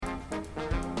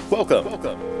Welcome.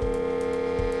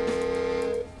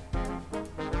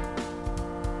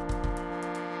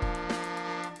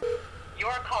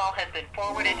 Your call has been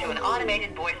forwarded to an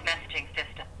automated voice messaging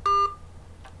system.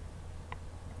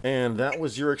 And that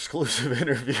was your exclusive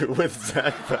interview with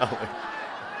Zach Fowler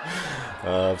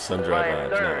of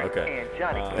Sun-Dried Vibes. No, okay.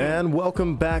 And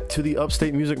welcome back to the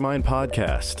Upstate Music Mind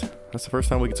podcast. That's the first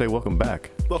time we can say welcome back.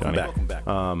 Welcome Johnny.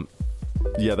 back.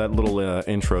 Yeah, that little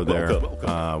intro there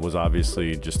Welcome. was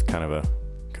obviously just kind of a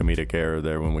comedic error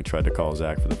there when we tried to call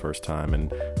Zach for the first time,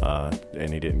 and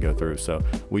he didn't go through. So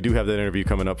we do have that interview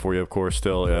coming up for you, of course,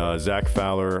 still. Zach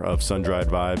Fowler of Sun-Dried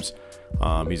Vibes.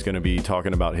 He's going to be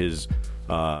talking about his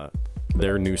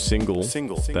their new single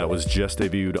that was just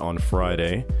debuted on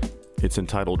Friday. It's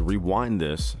entitled Rewind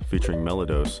This, featuring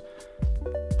Melodose.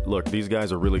 Look, these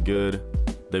guys are really good.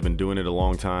 They've been doing it a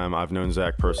long time. I've known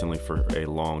Zach personally for a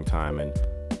long time, and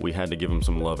we had to give him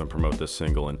some love and promote this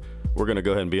single. And we're going to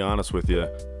go ahead and be honest with you.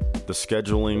 The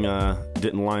scheduling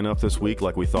didn't line up this week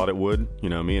like we thought it would. You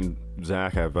know, me and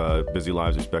Zach have busy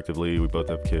lives respectively. We both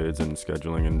have kids and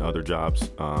scheduling and other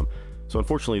jobs. So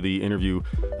unfortunately, the interview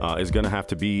is going to have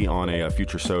to be on a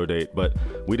future show date. But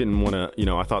we didn't want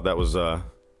to, I thought that was, the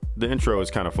intro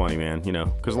is kind of funny, man,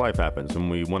 because life happens.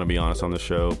 And we want to be honest on the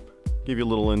show, give you a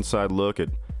little inside look at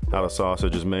how the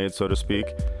sausage is made, so to speak.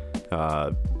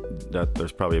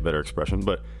 There's probably a better expression.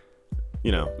 But,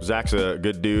 Zach's a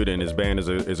good dude, and his band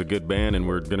is a good band, and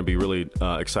we're going to be really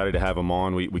excited to have him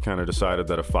on. We kind of decided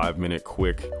that a 5-minute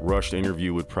quick rushed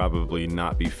interview would probably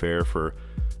not be fair for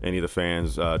any of the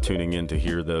fans tuning in to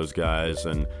hear those guys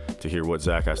and to hear what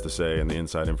Zach has to say and the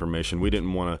inside information. We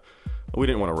didn't want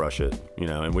to rush it,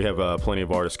 and we have plenty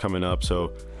of artists coming up.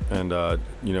 So, and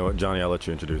Johnny, I'll let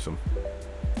you introduce them.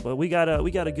 Well, we got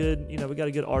a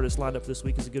good artist lined up this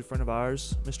week. He's a good friend of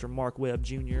ours, Mr. Mark Webb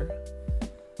Jr.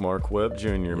 Mark Webb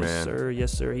Jr., Yes, man.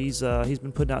 Yes, sir. He's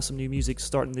been putting out some new music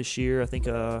starting this year. I think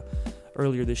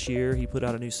earlier this year he put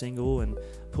out a new single and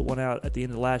put one out at the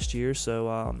end of last year.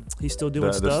 So he's still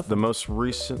doing stuff. The most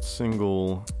recent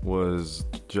single was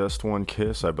Just One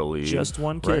Kiss, I believe. Just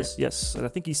One Kiss, right? Yes. And I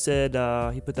think he said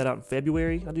he put that out in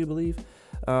February, I do believe.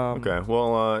 Okay.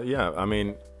 Well, yeah. I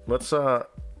mean, let's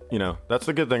that's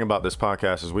the good thing about this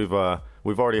podcast is we've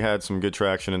already had some good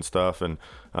traction and stuff, and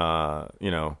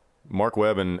Mark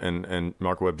Webb and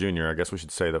Mark Webb Jr. I guess we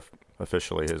should say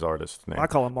officially his artist name. I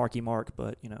call him Marky Mark,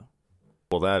 but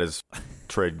Well, that is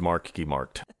trademarky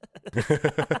marked.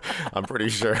 I'm pretty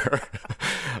sure.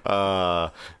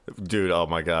 Dude, oh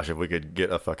my gosh, if we could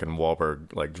get a fucking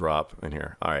Wahlberg drop in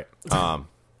here. All right.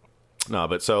 No,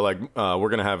 but so we're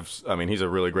going to have, he's a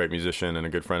really great musician and a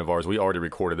good friend of ours. We already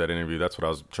recorded that interview. That's what I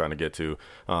was trying to get to.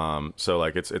 So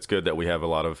it's good that we have a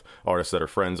lot of artists that are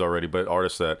friends already, but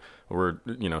artists that we're,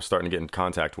 starting to get in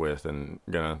contact with and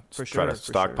going to try to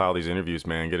stockpile these interviews,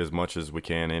 man, get as much as we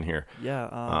can in here.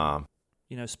 Yeah.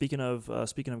 Speaking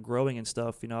of growing and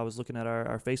stuff, I was looking at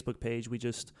our Facebook page. We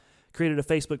just created a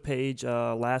Facebook page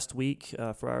last week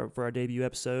for our debut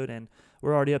episode, and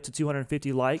we're already up to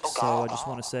 250 likes. So I just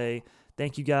want to say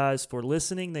thank you guys for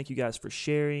listening. Thank you guys for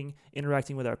sharing,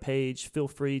 interacting with our page. Feel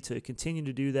free to continue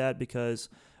to do that because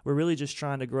we're really just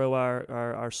trying to grow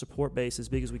our support base as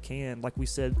big as we can. Like we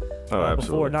said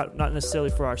before, not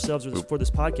necessarily for ourselves or for this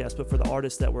podcast, but for the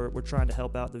artists that we're trying to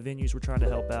help out, the venues we're trying to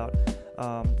help out.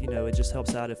 It just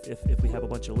helps out if we have a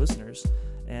bunch of listeners.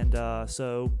 And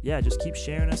so, yeah, just keep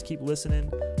sharing us, keep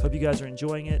listening. Hope you guys are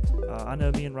enjoying it. I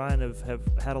know me and Ryan have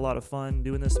had a lot of fun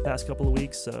doing this the past couple of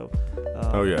weeks. So,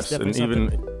 oh, yes. And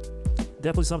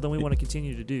definitely something we want to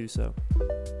continue to do. So,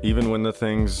 even when the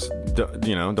things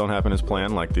don't happen as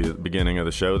planned, like the beginning of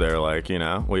the show there,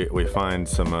 we find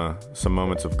some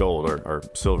moments of gold or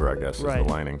silver, I guess, is the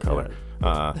lining color.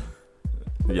 Yeah.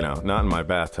 Not in my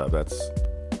bathtub.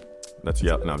 That's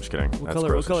yep. No, I'm just kidding.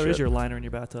 What color is your liner in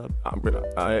your bathtub?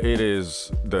 It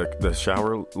is the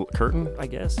shower curtain. I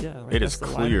guess, yeah. Right? It is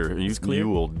clear. You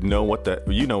will know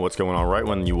what's going on right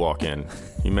when you walk in.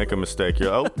 You make a mistake,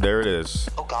 there it is.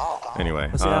 Oh God.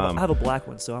 Anyway, I have a black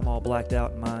one, so I'm all blacked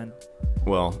out in mine.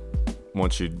 Well,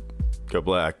 once you go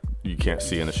black, you can't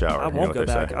see in the shower. I won't go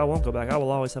back. I won't go back. I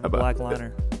will always have a black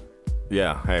liner.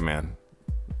 Yeah. Hey, man.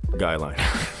 Guy liner.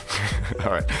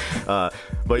 All right.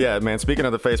 But yeah, man, speaking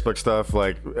of the Facebook stuff,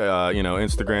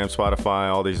 Instagram,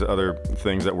 Spotify, all these other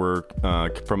things that we're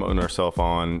promoting ourselves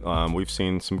on, we've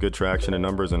seen some good traction and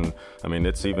numbers. And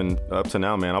it's even up to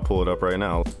now, man, I'll pull it up right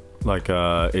now.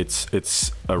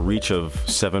 It's a reach of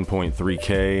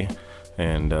 7.3K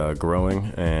and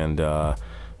growing. And,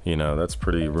 that's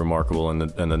pretty remarkable. And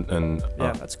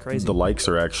that's crazy. The likes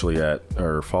are actually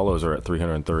follows are at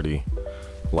 330.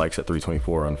 Likes at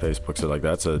 324 on Facebook, so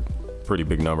that's pretty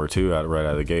big number too, right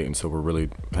out of the gate, and so we're really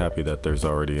happy that there's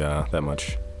already that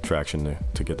much traction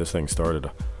to get this thing started.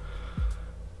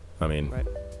 I mean, Right.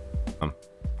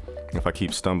 if I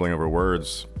keep stumbling over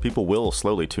words, people will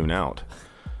slowly tune out.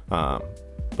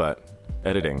 But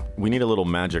editing, we need a little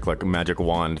magic, like a magic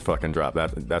wand fucking drop.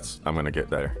 That's I'm gonna get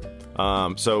there.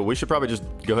 So we should probably just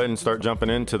go ahead and start jumping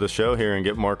into the show here and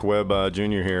get Mark Webb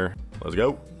Jr. here. Let's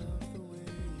go.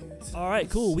 All right,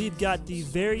 cool. We've got the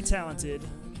very talented,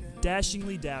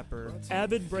 dashingly dapper,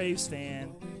 avid Braves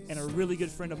fan, and a really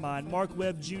good friend of mine, Mark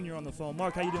Webb Jr. on the phone.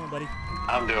 Mark, how you doing, buddy?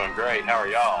 I'm doing great. How are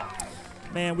y'all?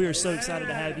 Man, we are so excited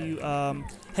to have you.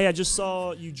 Hey, I just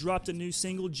saw you dropped a new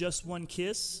single, Just One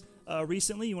Kiss,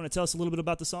 recently. You want to tell us a little bit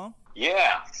about the song?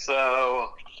 Yeah, so I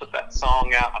put that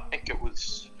song out, I think it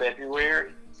was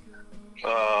February.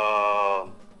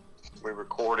 We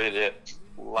recorded it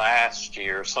last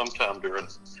year, sometime during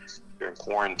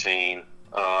quarantine.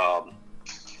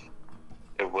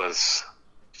 It was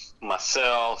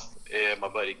myself and my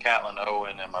buddy Catlin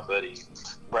Owen and my buddy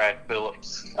Brad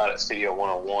Phillips out at Studio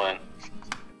 101.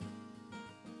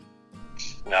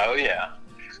 No, yeah.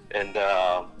 And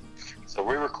so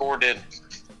we recorded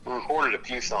a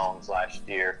few songs last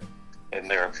year, and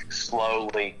they're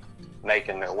slowly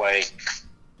making their way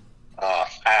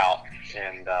out.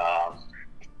 And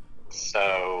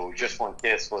so Just One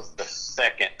Kiss was the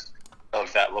second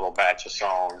of that little batch of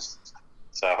songs.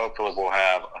 So hopefully we'll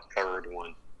have a third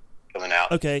one coming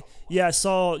out. Okay. Yeah, I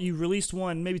saw you released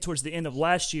one maybe towards the end of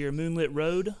last year, Moonlit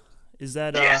Road. Is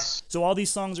that Yes. So all these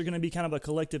songs are going to be kind of a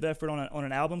collective effort on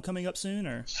an album coming up soon,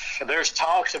 or? There's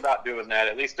talks about doing that,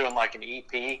 at least doing like an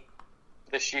EP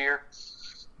this year.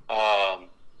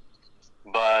 But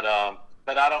I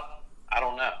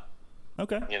don't know.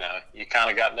 Okay. You know, you kind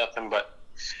of got nothing but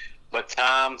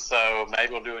time, so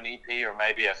maybe we'll do an EP, or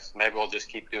maybe we'll just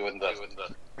keep doing the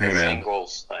Hey, man.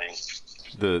 singles thing.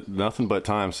 The Nothing But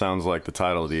Time sounds like the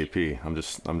title of the EP. I'm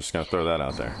just gonna throw that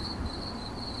out there.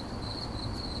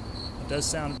 It does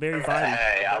sound very vibey.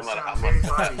 Hey, I'm gonna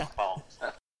try my phone.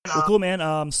 Well, cool,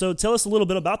 man. So tell us a little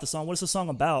bit about the song. What is the song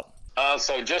about?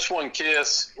 So Just One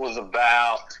Kiss was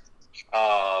about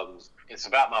it's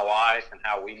about my wife and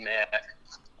how we met.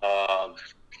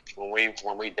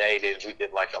 When we dated, we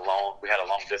had a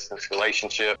long distance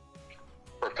relationship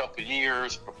for a couple of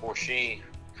years before she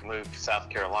moved to South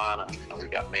Carolina and we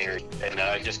got married. And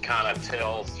it just kind of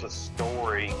tells the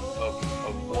story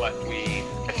of what we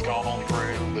had gone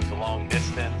through with the long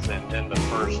distance and then the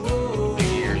first few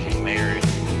years of marriage.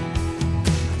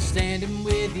 Standing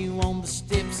with you on the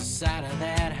steps inside of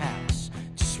that house,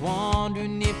 just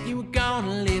wondering if you were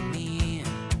gonna let me in.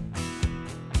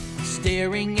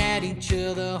 Staring at each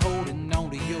other, holding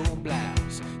onto your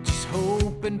blouse, just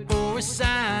hoping for a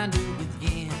sign to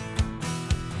begin.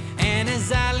 And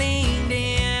as I leaned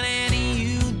in and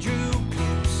you drew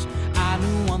close, I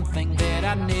knew one thing, that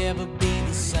I'd never be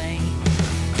the same.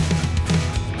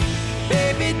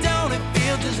 Baby, don't it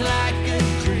feel just like a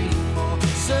dream or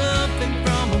something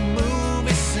from a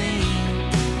movie scene?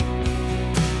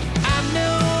 I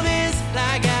know this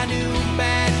like I knew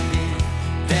back then,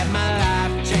 that my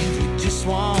life changed with just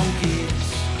one kiss.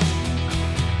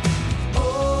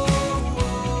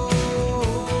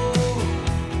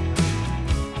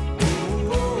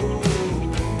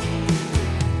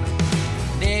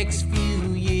 Next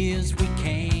few years we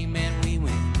came and we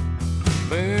went,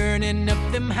 burning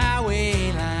up them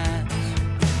highway lines,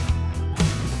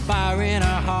 fire in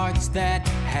our hearts that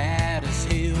had us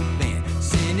hell-bent,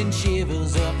 sending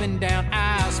shivers up and down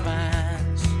our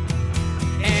spines.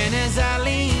 And as I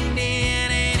leaned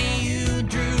in and you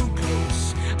drew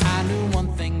close, I knew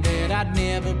one thing, that I'd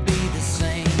never be the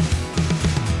same.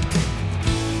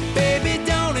 Baby,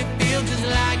 don't it feel just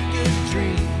like a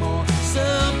dream or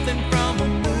something from a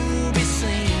movie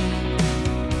scene?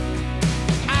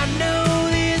 I know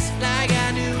this like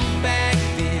I knew back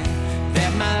then,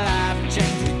 that my life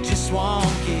changed with just one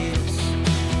kiss.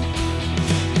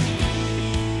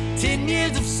 10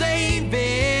 years of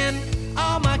saving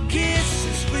all my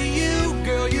kisses for you,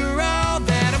 girl, you're all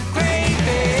that I'm craving.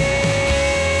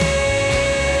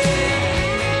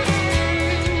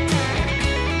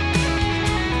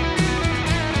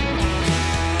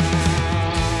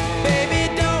 Baby,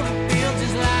 don't it feel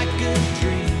just like a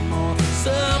dream or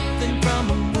something from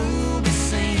a movie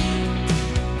scene?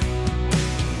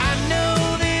 I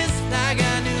know this like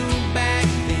I knew back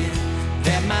then,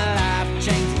 that my life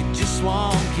changed with just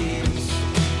one kiss.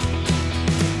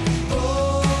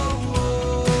 Oh,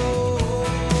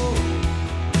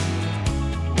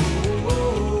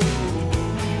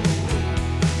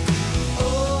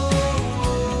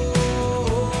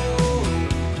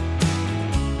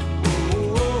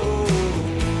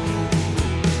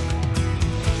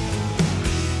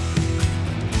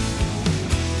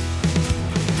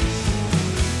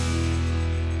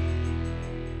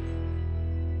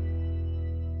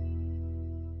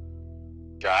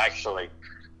 I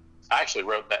actually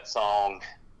wrote that song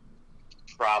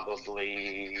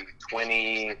probably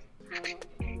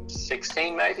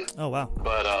 2016 maybe. Oh wow.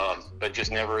 But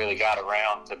just never really got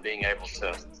around to being able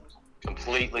to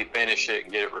completely finish it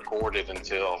and get it recorded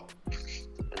until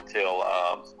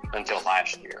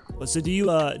last year. So do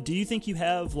you think you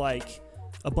have like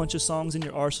a bunch of songs in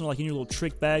your arsenal, like in your little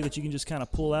trick bag that you can just kind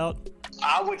of pull out?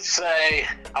 I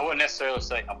wouldn't necessarily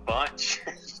say a bunch,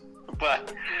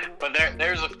 but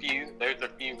there's a few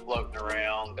floating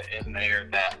around in there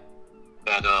that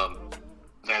have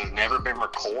never been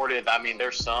recorded. I mean,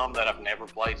 there's some that I've never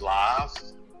played live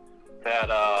that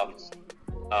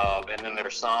and then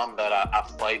there's some that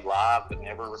I've played live but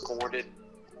never recorded.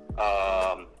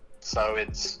 So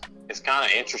it's kind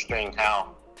of interesting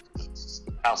how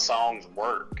songs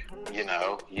work. You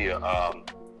know, you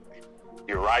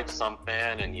write something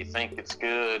and you think it's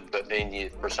good, but then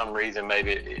for some reason,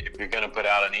 maybe if you're going to put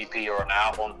out an EP or an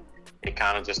album, it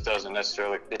kind of just doesn't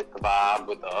necessarily fit the vibe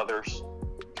with the others.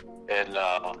 And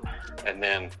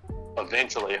then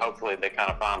eventually, hopefully, they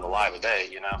kind of find the light of day,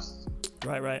 you know?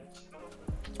 Right.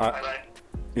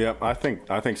 Yeah, I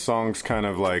think songs kind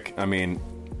of like, I mean,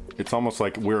 it's almost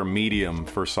like we're a medium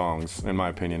for songs, in my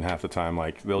opinion, half the time.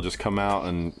 Like, they'll just come out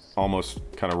and almost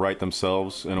kind of write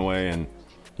themselves in a way. And,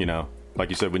 you know, like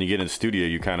you said, when you get in the studio,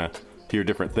 you kind of hear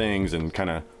different things and kind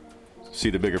of see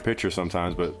the bigger picture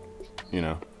sometimes. But, you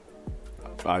know,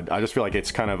 I just feel like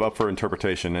it's kind of up for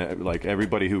interpretation. Like,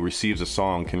 everybody who receives a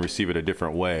song can receive it a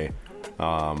different way.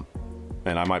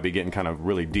 And I might be getting kind of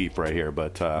really deep right here,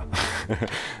 but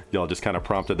y'all just kind of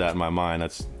prompted that in my mind.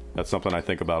 That's something I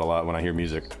think about a lot when I hear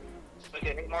music.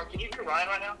 Okay, hey Mark, can you hear Ryan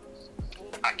right now?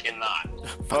 I cannot.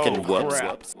 Fucking whoops.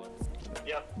 Crap.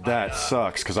 Yep. That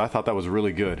sucks, because I thought that was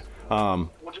really good. No,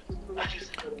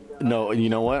 you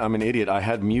know what? I'm an idiot. I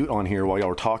had mute on here while y'all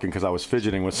were talking because I was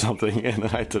fidgeting with something, and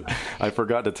I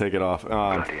forgot to take it off.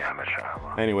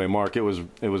 Anyway, Mark, it was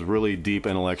really deep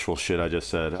intellectual shit I just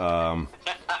said. Let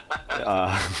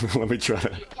me try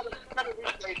to.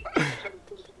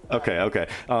 Okay.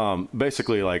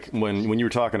 Basically, like when you were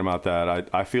talking about that,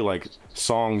 I feel like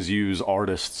songs use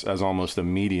artists as almost a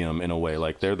medium in a way.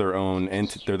 Like they're their own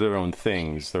they're their own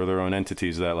things. They're their own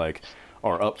entities that like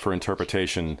are up for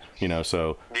interpretation. You know,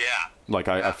 so Yeah. like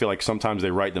I feel like sometimes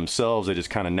they write themselves. They just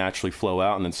kind of naturally flow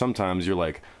out, and then sometimes you're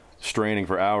like straining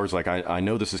for hours. Like I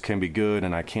know this can be good,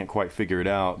 and I can't quite figure it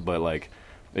out, but like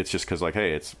it's just because like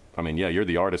hey, I mean, yeah, you're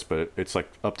the artist, but it's like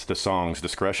up to the song's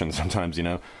discretion sometimes. You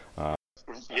know.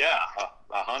 Yeah,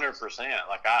 100%.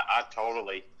 Like I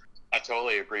totally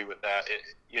agree with that.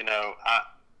 You know,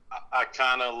 I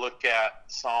kind of look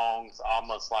at songs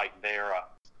almost like they're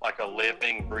a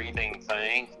living, breathing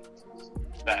thing.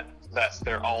 That's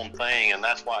their own thing, and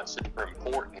that's why it's super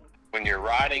important when you're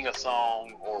writing a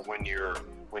song or when you're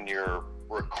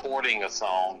recording a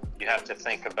song. You have to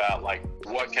think about like,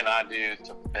 what can I do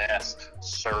to best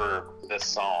serve this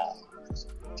song,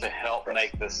 to help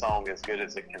make this song as good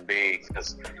as it can be.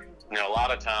 Because, you know, a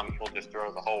lot of times we'll just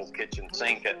throw the whole kitchen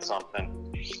sink at something,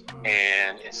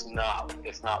 and it's not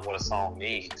what a song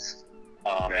needs.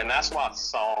 And that's why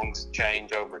songs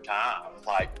change over time.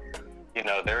 Like, you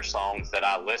know, there are songs that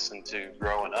I listened to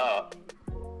growing up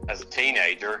as a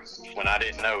teenager when I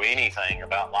didn't know anything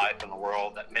about life in the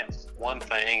world that meant one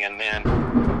thing, and then,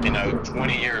 you know,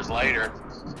 20 years later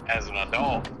as an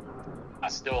adult, I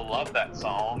still love that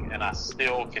song, and I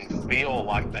still can feel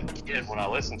like that kid when I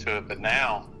listen to it, but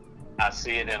now I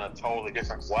see it in a totally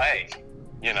different way,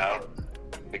 you know,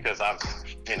 because I've,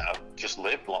 you know, just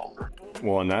lived longer.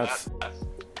 Well, and that's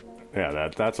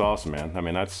awesome, man. I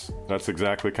mean, that's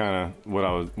exactly kind of what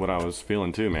I was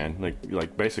feeling too, man.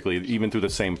 Like basically, even through the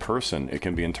same person, it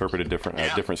can be interpreted different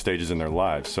at different stages in their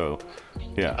lives. So,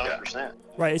 yeah. 100%.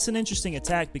 Right, it's an interesting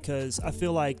attack because I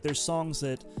feel like there's songs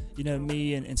that, you know,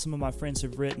 me and some of my friends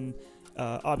have written.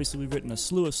 Obviously, we've written a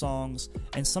slew of songs,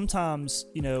 and sometimes,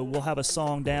 you know, we'll have a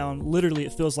song down. Literally,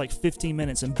 it feels like 15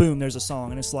 minutes, and boom, there's a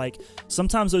song. And it's like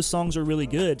sometimes those songs are really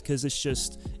good because it's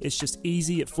just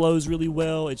easy. It flows really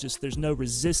well. There's no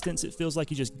resistance. It feels like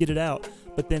you just get it out.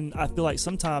 But then I feel like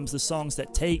sometimes the songs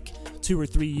that take 2 or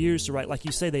 3 years to write, like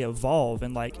you say, they evolve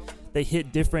and like they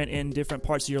hit different in different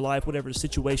parts of your life, whatever the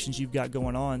situations you've got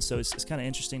going on. So it's kind of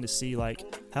interesting to see like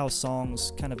how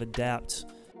songs kind of adapt.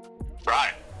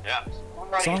 Right. Yeah.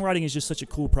 Songwriting is just such a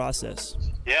cool process.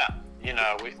 Yeah. You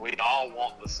know, we all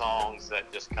want the songs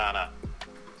that just kind of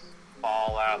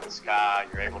fall out of the sky.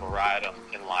 You're able to write them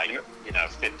in like, you know,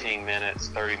 15 minutes,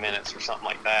 30 minutes or something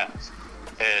like that.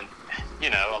 And, you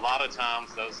know, a lot of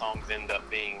times those songs end up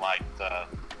being like the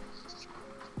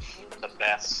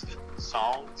best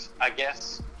songs, I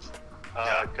guess.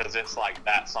 because it's like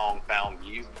that song found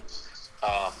you.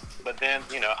 But then,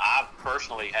 you know, I've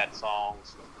personally had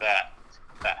songs that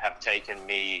have taken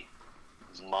me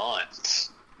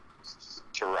months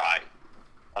to write.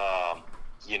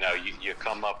 You know, you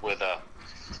come up with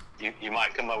you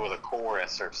might come up with a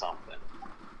chorus or something,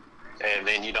 and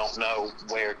then you don't know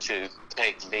where to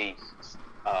take the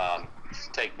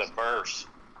verse,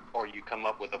 or you come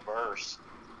up with a verse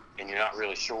and you're not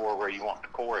really sure where you want the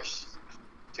chorus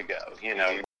to go, you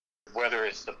know, whether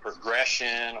it's the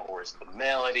progression or it's the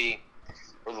melody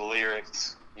or the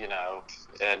lyrics, you know.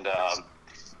 And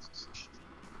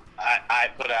I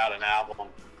put out an album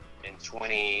in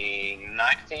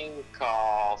 2019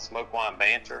 called Smoke Wine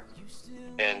Banter,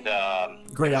 and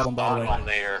Great album, by the way. on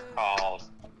there called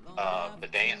The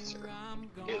Dancer.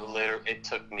 It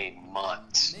took me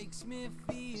months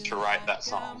to write that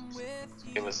song.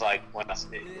 It was like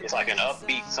it's like an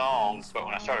upbeat song, but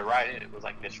when I started writing it, it was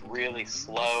like this really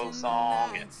slow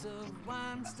song, and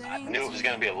I knew it was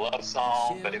going to be a love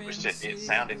song, but it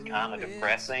sounded kind of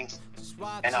depressing,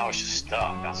 and I was just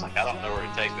stuck. I was like, I don't know where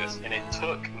to take this, and it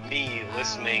took me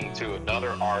listening to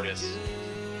another artist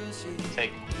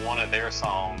take one of their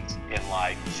songs and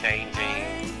like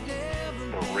changing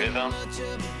the rhythm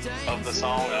of the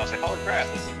song, and I was like, holy crap,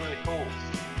 this is really cool.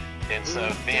 And so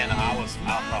then I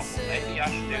thought, well, maybe I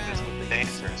should do this with The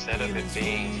Dancer instead of it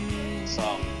being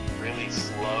some really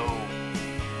slow,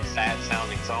 sad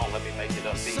sounding song. Let me make it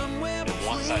upbeat. And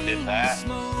once I did that,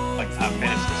 like, I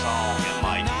finished the song in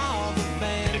like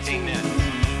 15 minutes.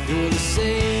 It was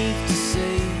safe to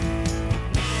say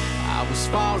I was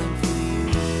falling for you.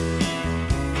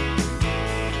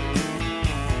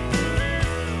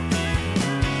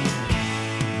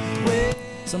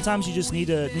 Sometimes you just need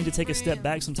to take a step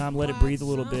back. Sometimes let it breathe a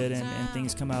little bit, and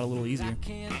things come out a little easier.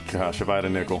 Gosh, if I had a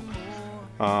nickel.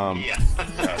 But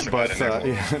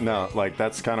yeah, no, like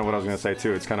that's kind of what I was gonna say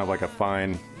too. It's kind of like a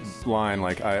fine line.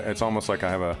 Like it's almost like I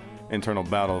have a internal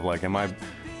battle of like, am I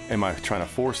trying to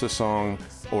force a song,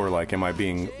 or like am I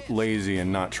being lazy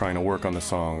and not trying to work on the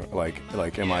song? Like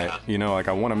am I, you know, like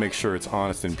I want to make sure it's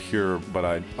honest and pure, but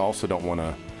I also don't want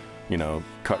to, you know,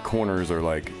 cut corners or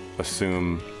like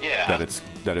assume that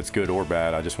it's good or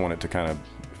bad. I just want it to kind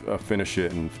of finish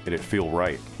it and it feel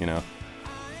right, you know.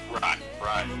 Right.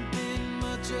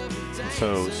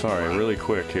 So sorry, really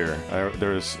quick here.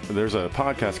 There's a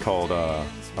podcast called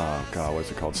what's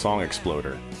it called? Song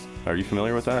Exploder. Are you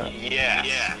familiar with that? Yeah.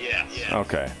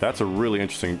 Okay, that's a really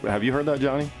interesting. Have you heard that,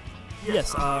 Johnny?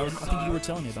 Yes, I think you were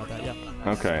telling me about that. Yeah.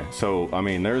 Okay, so I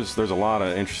mean, there's a lot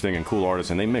of interesting and cool artists,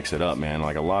 and they mix it up, man.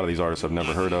 Like a lot of these artists I've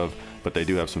never heard of, but they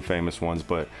do have some famous ones.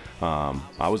 But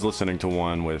I was listening to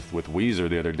one with Weezer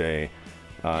the other day,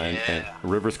 and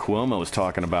Rivers Cuomo was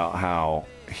talking about how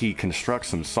he constructs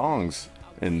some songs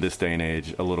in this day and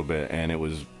age a little bit, and it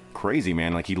was crazy,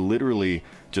 man. Like he literally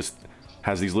just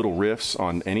has these little riffs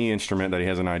on any instrument that he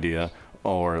has an idea,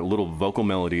 or little vocal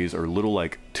melodies, or little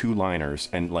like two-liners,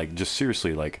 and like just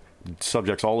seriously like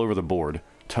subjects all over the board,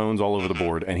 tones all over the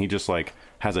board, and he just like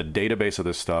has a database of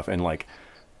this stuff, and like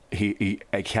he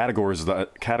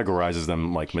categorizes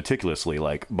them like meticulously,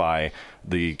 like by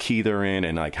the key they're in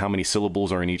and like how many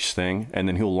syllables are in each thing, and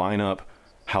then he'll line up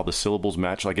how the syllables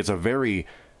match. Like it's a very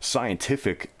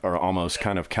scientific or almost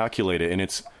kind of calculated, and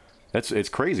it's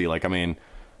crazy. Like I mean,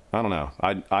 I don't know.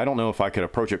 I don't know if I could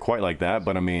approach it quite like that,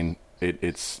 but I mean, it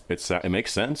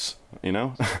makes sense, you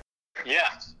know. Yeah.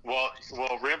 Well,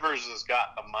 Rivers has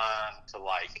got a mind to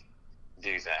like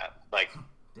do that. Like,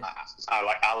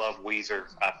 I love Weezer.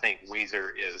 I think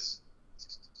Weezer is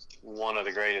one of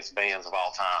the greatest bands of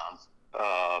all time.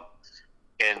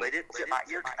 And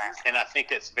I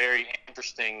think it's very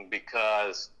interesting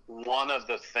because one of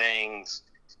the things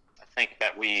I think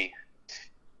that we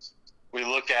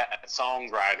look at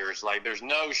songwriters, like there's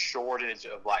no shortage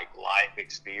of like life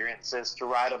experiences to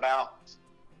write about,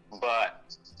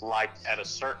 but like at a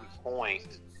certain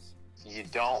point you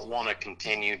don't want to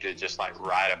continue to just like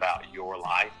write about your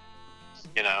life,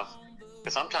 you know,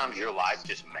 because sometimes your life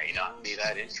just may not be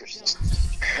that interesting,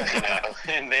 you know.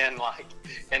 And then like,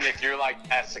 and if you're like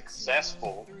as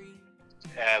successful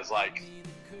as like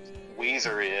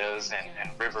Weezer is,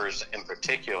 and Rivers in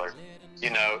particular,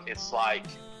 you know, it's like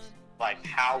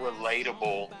how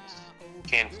relatable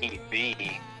can he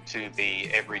be to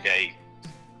the everyday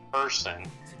person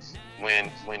when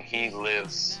he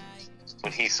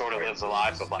sort of lives a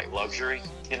life of like luxury,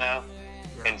 you know?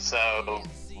 And so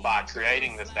by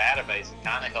creating this database, it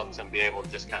kind of helps him be able to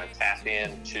just kind of tap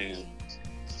into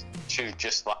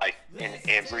just like an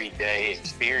everyday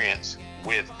experience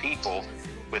with people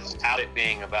without it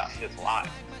being about his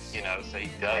life, you know, so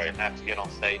he doesn't have to get on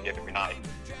stage every night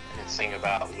and sing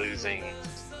about losing,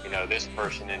 this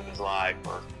person in his life,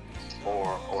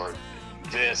 or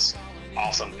this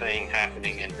awesome thing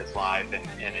happening in his life,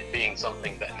 and it being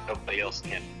something that nobody else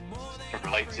can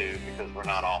relate to because we're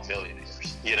not all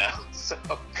millionaires, So,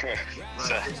 but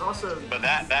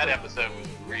that episode was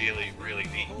really, really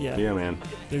neat. Yeah, man.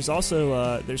 There's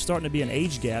also there's starting to be an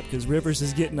age gap because Rivers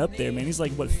is getting up there, man. He's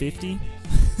like, what, 50?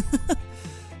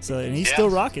 So, and he's still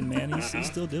rocking, man. He's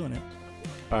still doing it.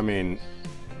 I mean,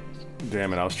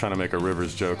 damn it, I was trying to make a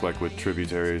Rivers joke like with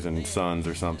tributaries and sons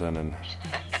or something,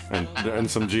 and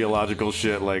some geological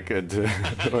shit like is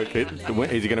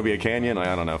he gonna be a canyon?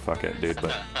 I don't know, fuck it, dude.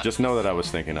 But just know that I was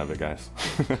thinking of it, guys.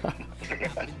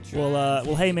 Well,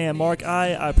 hey, man, Mark,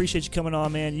 I appreciate you coming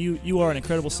on, man. You are an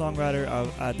incredible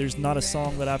songwriter. There's not a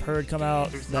song that I've heard come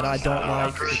out that I don't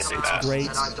like. It's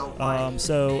great.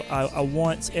 So I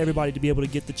want everybody to be able to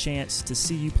get the chance to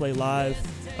see you play live.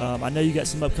 I know you got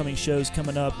some upcoming shows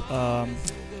coming up. I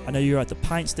know you're at the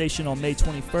Pint Station on May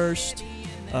 21st.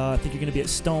 I think you're going to be at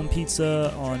Stone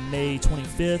Pizza on May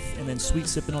 25th, and then Sweet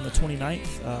Sippin' on the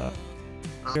 29th.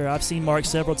 I've seen Mark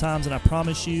several times, and I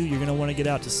promise you're going to want to get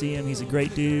out to see him. He's a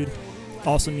great dude,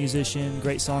 awesome musician,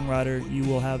 great songwriter. You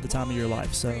will have the time of your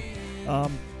life. So,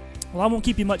 well, I won't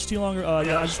keep you much too longer. I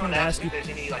just wanted to ask you if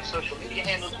there's any social media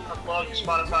handles you want to plug, your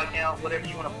Spotify account, whatever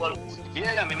you want to plug.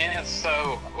 Yeah, I mean,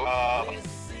 so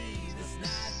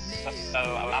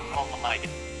I'm on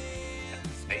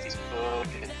Facebook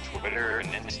and Twitter and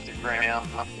Instagram,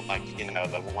 like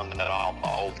the one that all the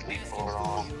old people are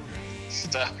on.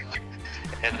 Stuff.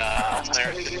 And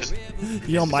there's just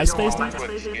you on MySpace now?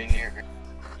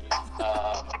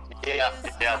 Yeah,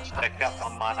 check out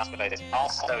on MySpace.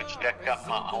 Also, check out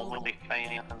my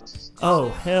OnlyFans. Oh,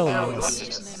 hell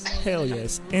yes. Hell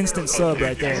yes. Instant sub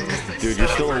right there. Dude, you're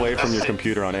still away from your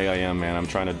computer on AIM, man. I'm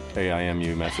trying to AIM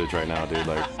you message right now, dude.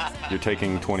 Like, you're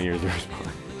taking 20 years to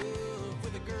respond.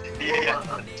 Yeah.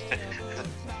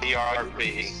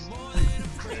 DRB.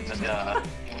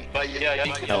 But yeah,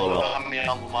 you can find me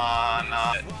online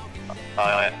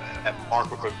at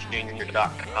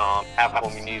markwoodjr.com, Apple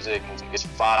Music,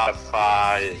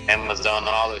 Spotify, Amazon,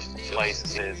 all those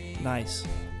places. Nice.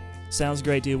 Sounds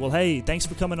great, dude. Well, hey, thanks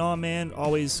for coming on, man.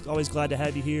 Always glad to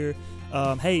have you here.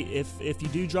 Hey, if you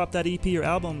do drop that EP or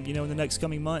album, in the next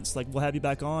coming months, like, we'll have you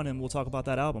back on and we'll talk about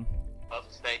that album.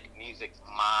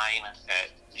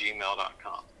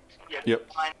 upstatemusicmine@gmail.com.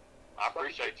 Yep. I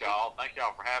appreciate y'all. Thank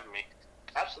y'all for having me.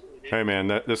 Absolutely, dude. Hey, man,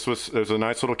 it was a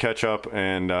nice little catch up,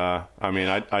 and I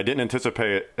didn't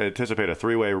anticipate a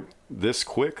three-way this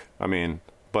quick.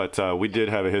 But we did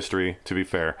have a history, to be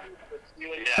fair.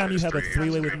 Next time you have a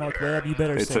three-way with Mark Webb, you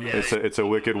better say yes. It's a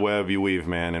wicked web you weave,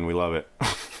 man, and we love it.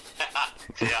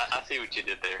 Yeah, I see what you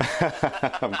did there.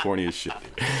 I'm corny as shit.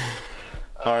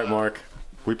 All right, Mark.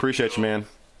 We appreciate you, man.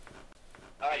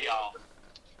 All right, y'all.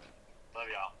 Love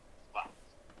y'all. Bye.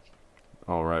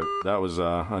 All right. That was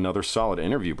another solid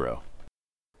interview, bro.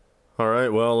 All right.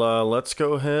 Well, let's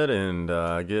go ahead and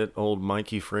get old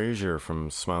Mikey Frazier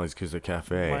from Smiley's Acoustic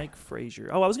Cafe. Mike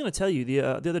Frazier. Oh, I was going to tell you, the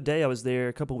other day I was there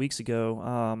a couple weeks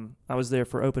ago. I was there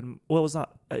for open. Well, it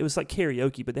was like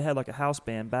karaoke, but they had like a house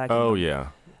band back. Oh, yeah.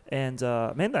 And,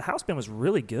 man, the house band was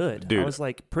really good. Dude. I was,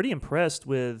 like, pretty impressed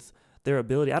with their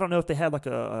ability. I don't know if they had, like,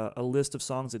 a list of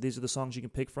songs that these are the songs you can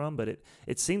pick from, but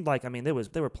it seemed like,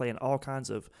 they were playing all kinds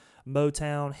of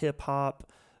Motown, hip-hop,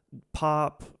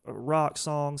 pop, rock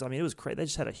songs. It was crazy. They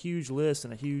just had a huge list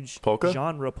and a huge Polka?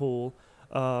 Genre pool.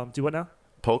 Do what now?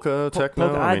 Polka, techno?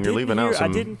 Polka. You're leaving out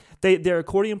some... I didn't. Their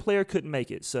accordion player couldn't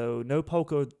make it, so no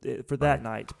polka for that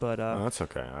night. But that's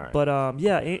okay. All right. But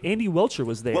yeah, Andy Welcher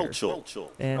was there.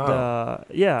 And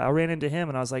I ran into him,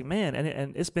 and I was like, man,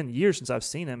 and it's been years since I've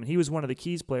seen him. And he was one of the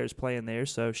keys players playing there.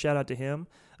 So shout out to him.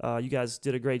 You guys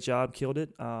did a great job, killed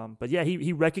it. But yeah,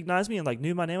 he recognized me and like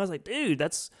knew my name. I was like, dude,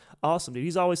 that's awesome, dude.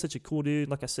 He's always such a cool dude.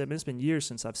 Like I said, man, it's been years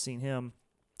since I've seen him.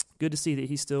 Good to see that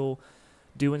he's still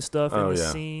doing stuff in the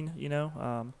scene,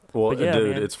 Well, yeah,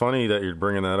 dude, man. it's funny that you're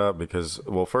bringing that up because,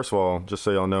 well, first of all, just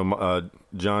so y'all know,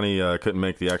 Johnny couldn't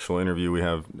make the actual interview we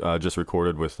have just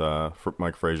recorded with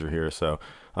Mike Frazier here, so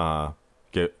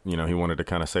he wanted to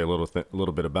kind of say a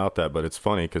little bit about that, but it's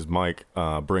funny because Mike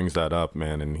brings that up,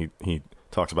 man, and he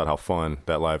talks about how fun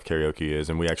that live karaoke is,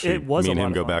 and we actually, me and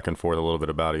him go back and forth a little bit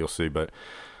about it, you'll see, but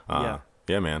yeah,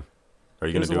 man. Are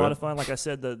you going to do it? It was a lot of fun. Like I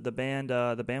said, the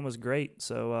band was great,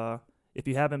 so if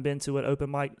you haven't been to an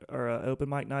open mic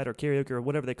night or karaoke or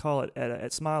whatever they call it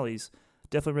at Smiley's,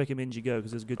 definitely recommend you go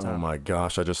because it's a good time. Oh my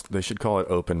gosh, they should call it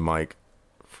open mic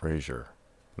Frazier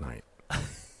night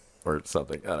or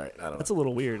something. All right, I don't know. That's a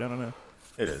little weird. I don't know.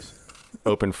 It is.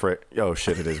 open freight. Oh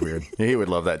shit, it is weird. He would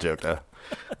love that joke though.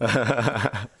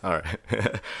 All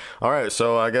right. All right,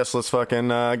 so I guess let's fucking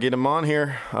get him on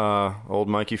here. Old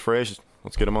Mikey Frazier.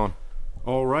 Let's get him on.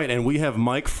 All right, and we have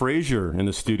Mike Frazier in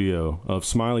the studio of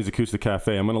Smiley's Acoustic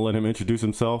Cafe. I'm going to let him introduce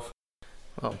himself.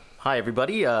 Well, hi,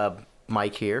 everybody.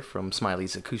 Mike here from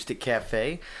Smiley's Acoustic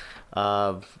Cafe.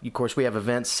 Of course, we have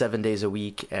events 7 days a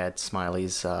week at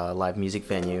Smiley's live music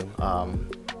venue.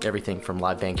 Everything from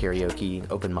live band karaoke,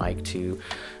 open mic, to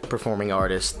performing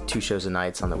artists, 2 shows a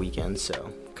night on the weekends.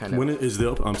 So kind of. When is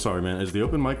the I'm sorry, man. Is the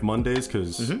open mic Mondays?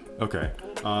 Because okay,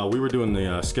 we were doing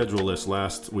the schedule list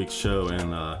last week's show,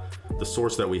 and the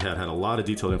source that we had a lot of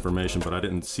detailed information, but I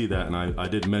didn't see that, and I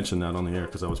did mention that on the air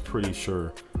because I was pretty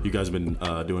sure you guys have been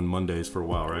doing Mondays for a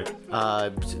while, right?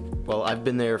 Well, I've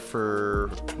been there for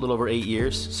a little over 8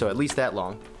 years, so at least that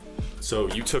long. So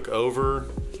you took over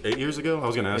 8 years ago? I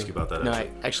was going to ask you about that. No,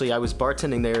 I was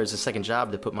bartending there as a second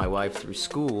job to put my wife through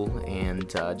school, and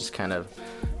just kind of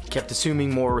kept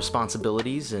assuming more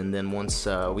responsibilities. And then once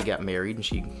we got married and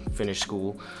she finished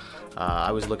school,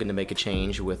 I was looking to make a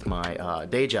change with my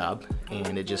day job,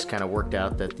 and it just kind of worked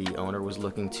out that the owner was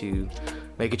looking to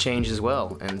make a change as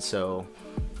well. And so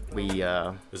we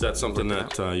is that something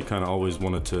that you kind of always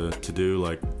wanted to do,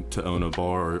 like to own a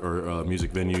bar or a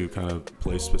music venue kind of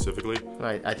place specifically?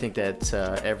 I think that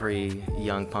every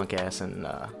young punk ass and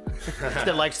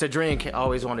that likes to drink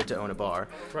always wanted to own a bar.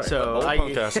 Right. So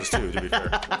punk asses too, to be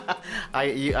fair.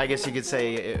 I guess you could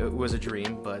say it was a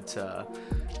dream, but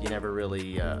you never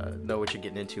really know what you're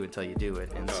getting into until you do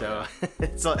it, and so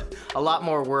it's a lot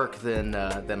more work than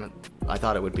I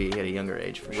thought it would be at a younger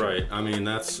age, for sure. Right. I mean,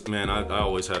 I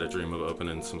always had a dream of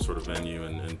opening some sort of venue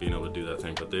and being able to do that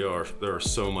thing, but there are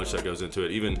so much that goes into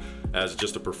it. Even as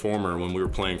just a performer, when we were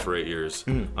playing for 8 years,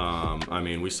 I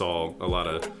mean, we saw a lot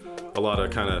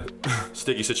of kind of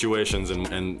sticky situations,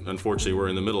 and unfortunately we're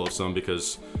in the middle of some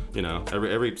because, you know,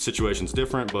 every situation's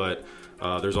different, but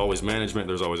there's always management,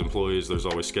 there's always employees, there's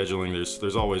always scheduling,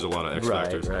 there's always a lot of X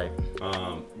factors. Right.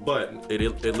 But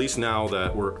at least now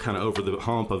that we're kind of over the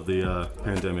hump of the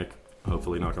pandemic,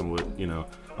 hopefully, knock on wood, you know,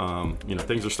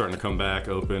 things are starting to come back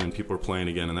open and people are playing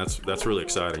again, and that's really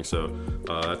exciting. So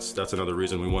that's another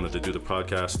reason we wanted to do the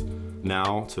podcast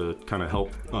now, to kind of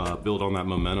help build on that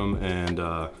momentum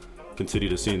and continue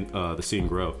to see the scene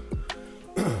grow.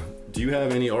 Do you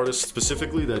have any artists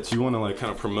specifically that you want to like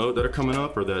kind of promote that are coming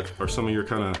up, or that are some of your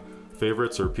kind of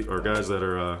favorites, or guys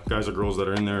or girls that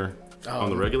are in there on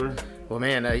the regular? Well,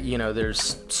 man,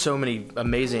 there's so many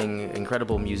amazing,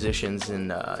 incredible musicians in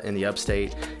the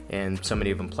upstate, and so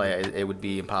many of them play. It would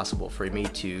be impossible for me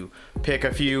to pick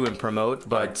a few and promote.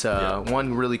 But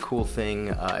one really cool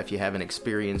thing, if you haven't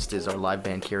experienced, is our live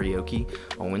band karaoke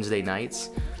on Wednesday nights.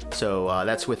 So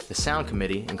that's with the Sound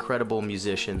Committee, incredible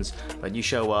musicians. But you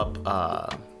show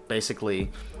up, basically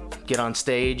get on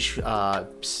stage,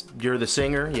 you're the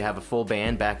singer, you have a full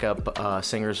band, backup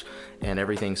singers and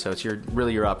everything, so it's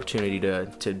really your opportunity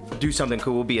to do something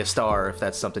cool, be a star if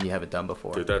that's something you haven't done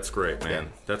before. Dude, that's great, man. Yeah.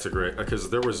 That's a great,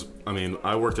 because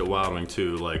I worked at Wild Wing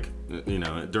too, like, you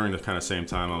know, during the kind of same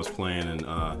time I was playing, and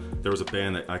there was a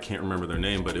band that I can't remember their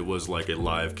name, but it was like a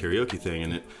live karaoke thing,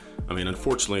 and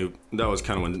unfortunately that was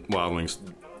kind of when Wild Wing's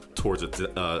towards its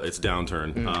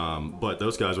downturn, but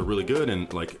those guys were really good,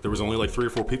 and like there was only like 3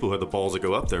 or 4 people who had the balls to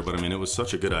go up there, but I mean, it was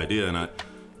such a good idea, and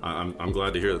I'm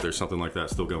glad to hear that there's something like that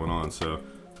still going on. So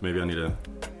maybe I need to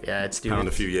pound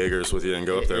a few Jaegers with you and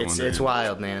go up there one day. It's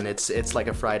wild, man. It's like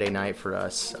a Friday night for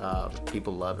us.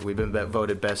 People love it. We've been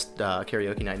voted best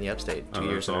karaoke night in the upstate 2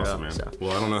 years in a row. Man. So.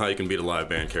 Well, I don't know how you can beat a live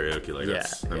band karaoke like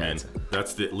that.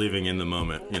 That's living in the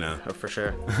moment, you know. Oh, for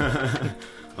sure.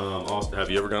 Have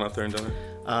you ever gone up there and done it?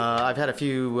 I've had a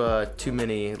few too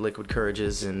many liquid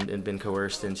courages and been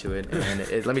coerced into it.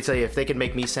 And let me tell you, if they can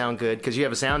make me sound good, because you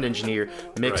have a sound engineer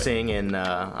mixing, right, and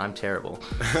I'm terrible.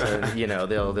 So, you know,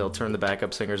 they'll turn the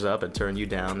backup singers up and turn you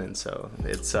down, and so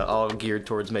it's all geared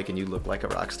towards making you look like a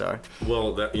rock star.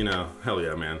 Well, hell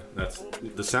yeah, man. That's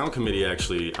the Sound Committee.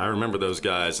 Actually, I remember those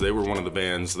guys. They were one of the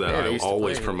bands that I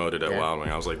always promoted at Wild Wing.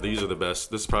 I was like, these are the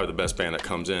best. This is probably the best band that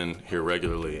comes in here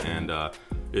regularly, and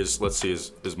is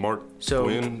Mark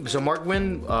Gwynn? So Mark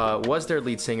Gwynn was their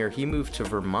lead singer. He moved to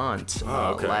Vermont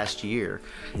last year.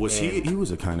 Was he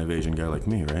was a kind of Asian guy like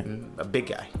me, right? A big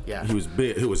guy, yeah. He was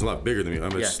big. He was a lot bigger than me. I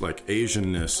mean, it's like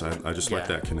Asianness. I just like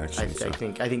that connection.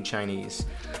 I think Chinese.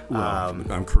 Well,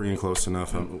 I'm Korean close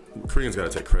enough. Koreans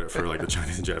got to take credit for like the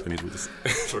Chinese and Japanese.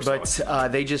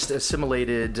 But they just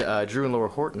assimilated Drew and Laura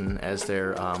Horton as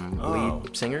their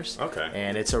lead singers. Okay.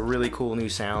 And it's a really cool new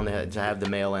sound to have the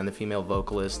male and the female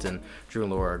vocalists vocalist, and Drew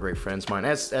and Laura are great friends of mine,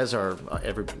 as are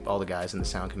all the guys in the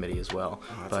sound committee as well.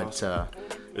 But awesome.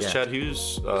 Is yeah. Chad Hughes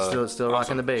still awesome.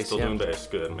 rocking the bass? Still yeah. doing bass.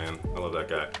 Good, man. I love that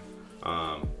guy.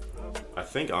 I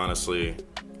think honestly,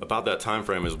 about that time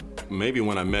frame is maybe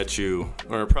when I met you,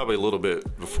 or probably a little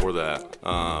bit before that.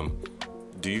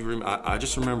 Do you? I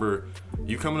just remember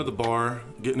you coming to the bar,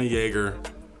 getting a Jaeger,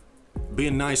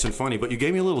 being nice and funny, but you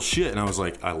gave me a little shit, and I was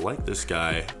like, I like this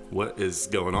guy. What is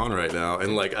going on right now?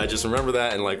 And like, I just remember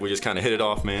that, and like, we just kind of hit it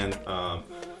off, man.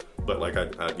 But like,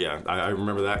 I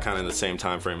remember that kind of in the same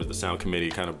time frame as the sound committee,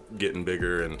 kind of getting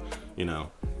bigger, and you know.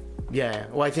 Yeah,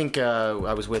 well, I think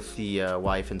I was with the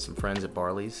wife and some friends at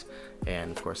Barley's,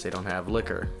 and of course they don't have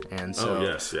liquor, and so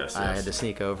yes. I had to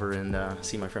sneak over and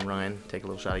see my friend Ryan take a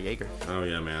little shot of Jaeger. Oh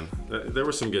yeah, man. There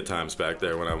were some good times back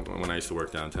there when I used to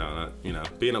work downtown. You know,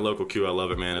 being a local Q, I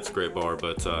love it, man. It's a great bar,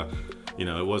 but you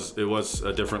know, it was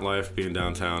a different life being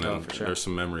downtown, and for sure. There's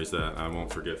some memories that I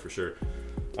won't forget for sure.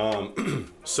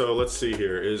 So let's see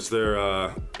here. Is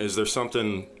there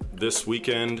something this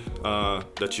weekend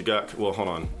that you got? Well, hold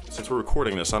on. Since we're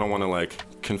recording this, I don't want to like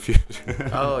confuse.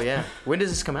 Oh yeah. When does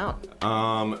this come out?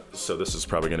 So this is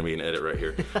probably going to be an edit right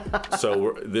here.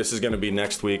 So this is going to be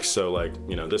next week. So like,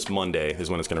 you know, this Monday is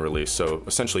when it's going to release. So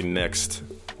essentially next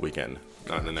weekend,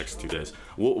 not in the next 2 days.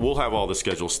 We'll have all the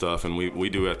schedule stuff, and we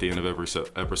do at the end of every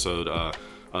episode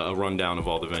a rundown of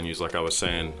all the venues. Like I was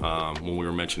saying when we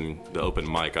were mentioning the open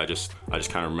mic, I just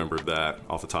kind of remembered that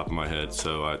off the top of my head.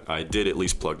 So I did at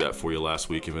least plug that for you last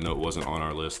week, even though it wasn't on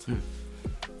our list.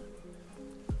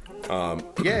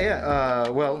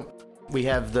 Well, we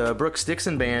have the Brooks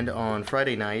Dixon Band on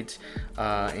Friday night.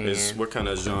 What kind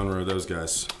of genre are those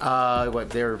guys?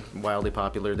 They're wildly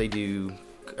popular. They do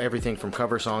everything from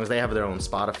cover songs. They have their own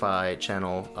Spotify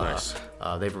channel. Nice.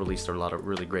 They've released a lot of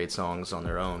really great songs on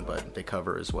their own, but they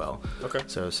cover as well. Okay.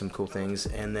 So some cool things.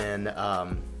 And then,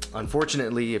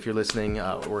 unfortunately, if you're listening,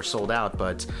 we're sold out,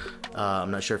 but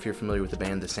I'm not sure if you're familiar with the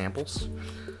band The Samples,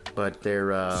 but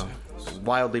they're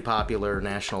wildly popular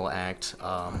national act,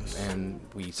 and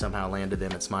we somehow landed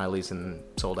them at Smiley's and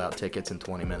sold out tickets in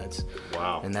 20 minutes.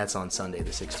 Wow. And that's on Sunday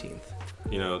the 16th.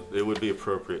 You know, it would be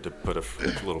appropriate to put a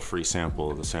little free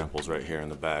sample of the samples right here in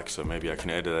the back, so maybe I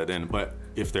can edit that in. But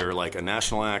if they're like a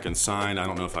national act and signed, I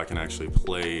don't know if I can actually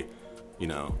play,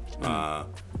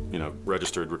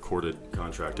 registered, recorded,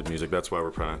 contracted music. That's why we're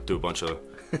trying to do a bunch of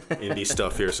indie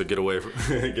stuff here, so get away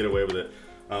with it.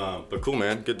 But cool,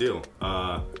 man, good deal.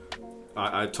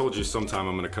 I told you sometime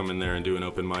I'm going to come in there and do an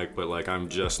open mic, but like I'm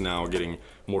just now getting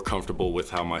more comfortable with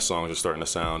how my songs are starting to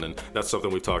sound, and that's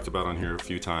something we've talked about on here a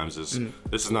few times. This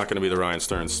is not going to be the Ryan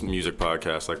Stearns music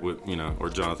podcast, like or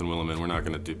Jonathan Williman. We're not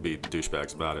going to be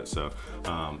douchebags about it. So,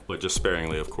 but just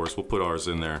sparingly, of course, we'll put ours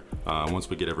in there once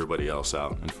we get everybody else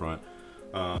out in front.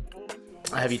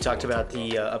 Have you talked about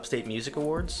the Upstate Music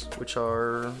Awards, which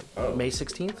are May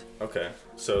 16th? Okay,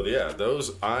 so yeah,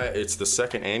 those it's the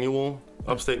second annual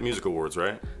Upstate Music Awards,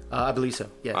 right? I believe so.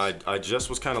 Yes. I just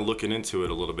was kind of looking into it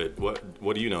a little bit.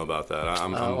 What do you know about that?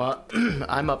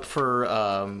 I'm up for.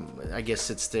 I guess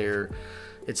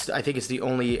I think it's the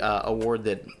only award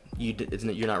that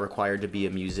you're not required to be a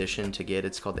musician to get.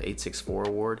 It's called the 864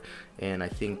 Award, and I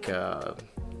think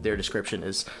their description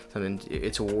is something.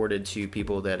 It's awarded to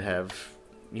people that have,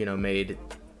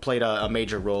 played a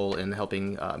major role in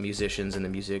helping musicians in the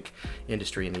music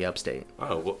industry in the upstate.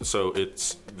 Oh, well, so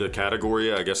it's the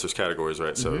category. I guess there's categories,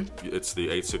 right? So it's the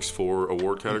 864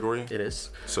 award category. It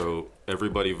is. So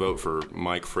everybody vote for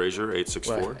Mike Frazier,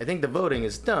 864. Well, I think the voting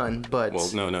is done, but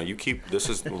no. You keep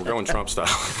we're going Trump style.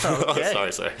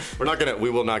 Okay. sorry. We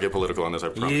will not get political on this. I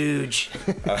promise. Huge.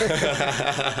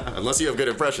 Unless you have good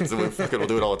impressions, then we'll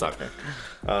do it all the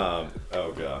time.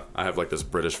 Oh god, I have like this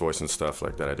British voice and stuff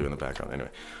like that I do in the background. Anyway,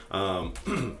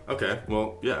 okay,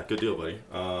 well, yeah, good deal, buddy.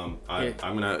 I'm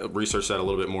gonna research that a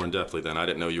little bit more in depthly. Then I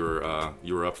didn't know you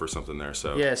were up for something there.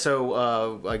 So yeah,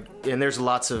 so and there's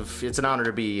lots of. It's an honor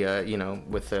to be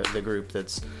with the group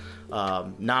that's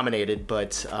nominated.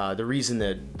 But the reason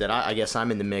that I guess I'm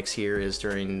in the mix here is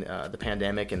during the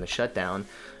pandemic and the shutdown.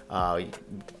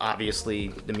 Obviously,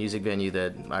 the music venue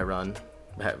that I run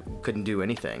couldn't do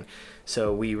anything.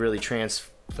 So we really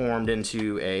transformed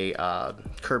into a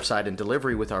curbside and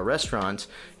delivery with our restaurant.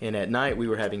 And at night, we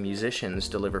were having musicians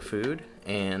deliver food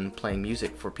and playing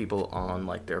music for people on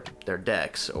like their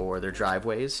decks or their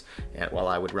driveways, and while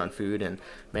I would run food. And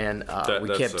man,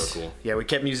 that's so cool. Yeah, we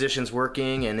kept musicians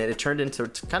working, and it turned into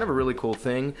kind of a really cool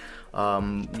thing. For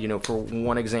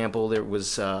one example, there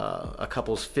was a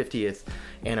couple's 50th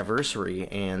anniversary,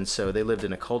 and so they lived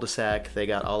in a cul-de-sac. They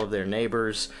got all of their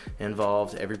neighbors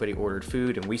involved. Everybody ordered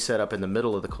food, and we set up in the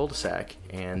middle of the cul-de-sac,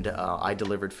 and I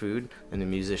delivered food, and the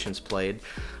musicians played.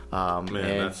 And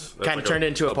that's kind of like turned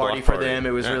into a party block for party. them.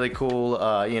 It was Yeah. really cool.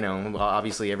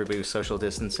 Obviously everybody was social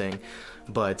distancing,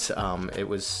 but it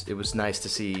was nice to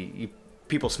see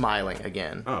people smiling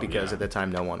again, because at the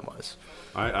time no one was.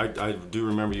 I do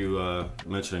remember you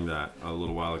mentioning that a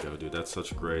little while ago, dude. That's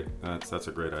such a great that's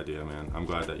a great idea, man. I'm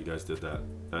glad that you guys did that.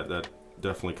 That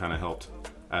definitely kind of helped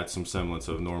add some semblance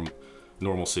of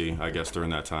normalcy, I guess,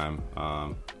 during that time,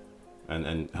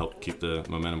 and helped keep the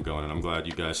momentum going. And I'm glad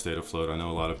you guys stayed afloat. I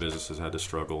know a lot of businesses had to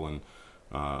struggle and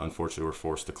unfortunately were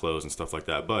forced to close and stuff like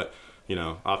that. But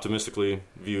optimistically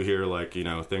view here, like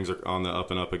things are on the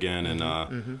up and up again, and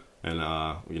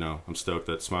I'm stoked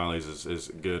that Smiley's is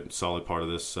a good, solid part of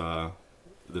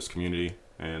this community,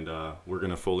 and we're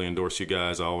gonna fully endorse you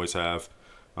guys. I always have,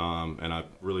 and I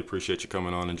really appreciate you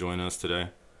coming on and joining us today.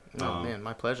 Oh man,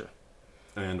 my pleasure.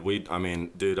 And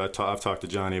dude, I've talked to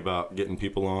Johnny about getting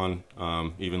people on,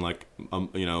 even like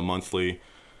monthly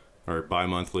or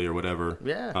bi-monthly or whatever.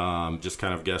 Yeah. Just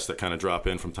kind of guests that kind of drop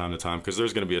in from time to time, because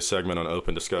there's going to be a segment on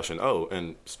open discussion. Oh,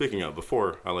 and speaking of,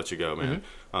 before I let you go, man,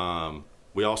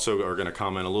 we also are going to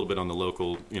comment a little bit on the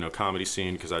local, comedy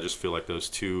scene, because I just feel like those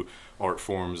two art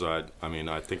forms, I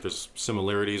think there's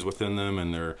similarities within them,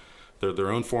 and they're their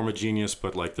own form of genius,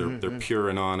 but like they're pure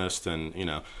and honest, and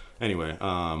anyway.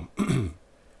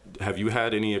 Have you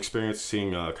had any experience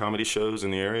seeing comedy shows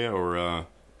in the area, or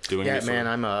doing? Yeah, man,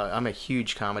 I'm a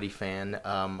huge comedy fan.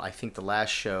 I think the last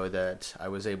show that I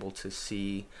was able to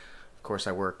see, of course,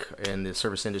 I work in the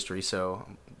service industry, so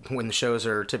when the shows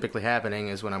are typically happening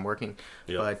is when I'm working.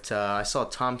 Yep. But I saw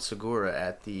Tom Segura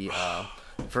at the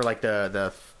for like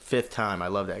the fifth time. I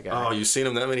love that guy. Oh, you've seen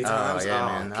him that many times? Yeah,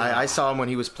 man. I saw him when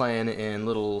he was playing in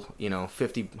little,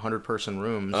 50, 100-person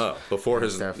rooms. Oh, before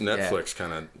his stuff. Netflix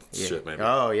kind of shit, maybe.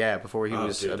 Oh, yeah, before he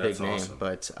was dude, a big that's name. awesome.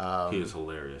 But He is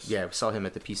hilarious. yeah, we saw him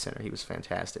at the Peace Center. He was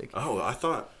fantastic. Oh, I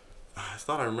thought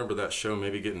I remember that show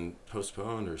maybe getting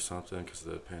postponed or something because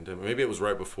of the pandemic. Maybe it was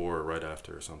right before or right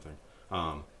after or something.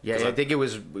 Yeah, I think it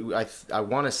was. I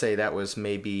want to say that was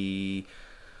maybe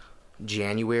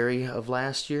January of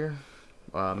last year,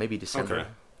 maybe December. Okay.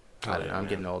 I don't know. I'm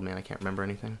getting old, man. I can't remember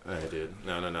anything. Hey, dude.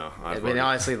 No. I mean,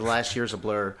 honestly, the last year's a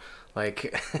blur.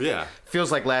 Like, Yeah.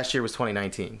 feels like last year was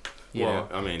 2019. you Well, know?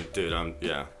 I mean, dude, I'm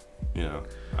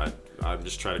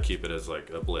just trying to keep it as like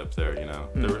a blip there,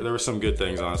 There were some good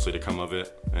things, honestly, to come of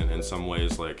it, and in some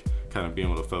ways, like kind of being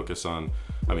able to focus on.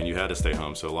 I mean, you had to stay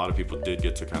home, so a lot of people did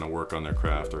get to kind of work on their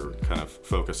craft or kind of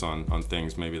focus on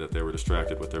things maybe that they were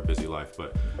distracted with their busy life.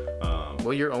 But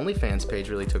Well, your OnlyFans page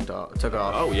really took off.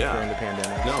 Oh, yeah. During the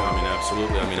pandemic. no, I mean,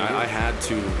 absolutely. I mean, I had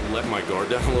to let my guard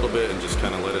down a little bit and just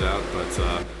kind of let it out,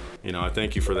 but. I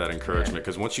thank you for that encouragement,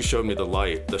 because once you showed me the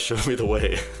light, that showed me the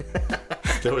way.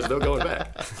 There was no going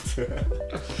back.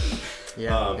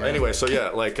 Yeah. Anyway, so yeah,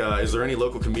 like, is there any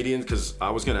local comedians? Because I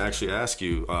was gonna actually ask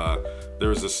you. There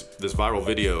was this viral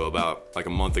video about like a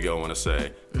month ago, I want to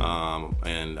say,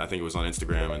 and I think it was on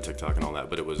Instagram and TikTok and all that.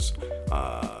 But it was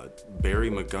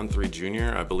Barry McGunthry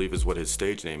Jr., I believe, is what his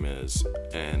stage name is,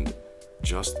 and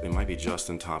it might be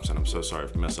Justin Thompson. I'm so sorry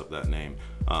if I mess up that name.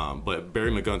 But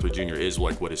Barry McGunthry Jr. is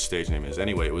like what his stage name is.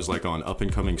 Anyway, it was like on Up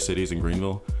and Coming Cities in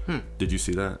Greenville. Did you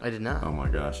see that? I did not. Oh my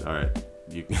gosh. All right.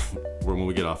 When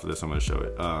we get off of this, I'm going to show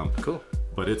it. Cool.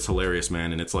 But it's hilarious,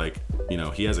 man. And it's like,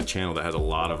 he has a channel that has a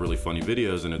lot of really funny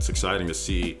videos, and it's exciting to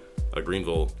see a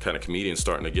Greenville kind of comedian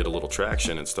starting to get a little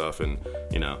traction and stuff. And,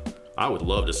 I would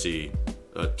love to see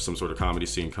some sort of comedy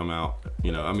scene come out.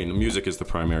 I mean, music is the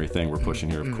primary thing we're pushing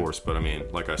here, of course. But I mean,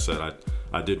 like I said,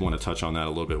 I did want to touch on that a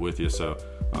little bit with you. So,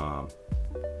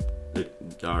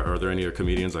 are there any other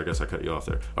comedians? I guess I cut you off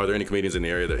there. Are there any comedians in the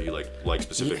area that you like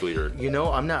specifically, or?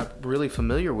 I'm not really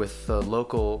familiar with the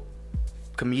local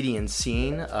comedian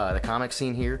scene, the comic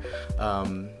scene here.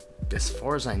 As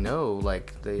far as I know,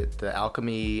 like the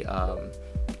Alchemy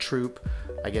troupe,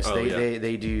 I guess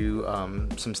they do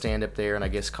some stand up there, and I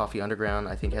guess Coffee Underground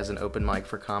I think has an open mic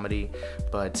for comedy.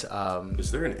 But is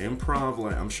there an improv?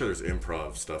 I'm sure there's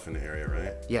improv stuff in the area,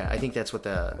 right? Yeah, I think that's what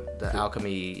the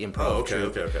Alchemy improv.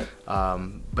 Okay.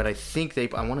 But I think I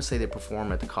want to say they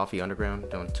perform at the Coffee Underground.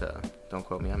 Don't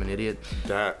quote me, I'm an idiot.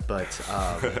 Yeah,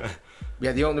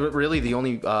 the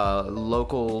only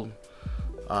local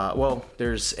Well,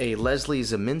 there's a Leslie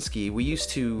Zeminski. We used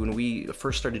to, when we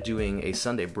first started doing a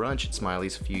Sunday brunch at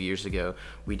Smiley's a few years ago,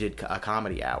 we did a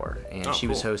comedy hour, and she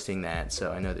was hosting that,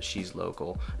 so I know that she's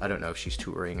local. I don't know if she's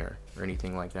touring or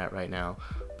anything like that right now.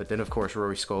 But then, of course,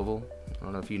 Rory Scovel. I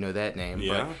don't know if you know that name,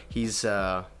 but he's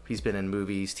been in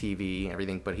movies, TV,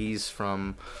 everything, but he's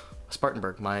from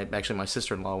Spartanburg. My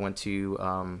sister-in-law went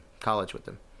to college with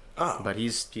him. Oh. But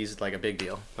he's like a big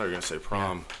deal. I thought you were going to say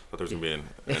prom. I thought there was going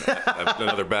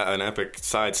to be an epic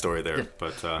side story there.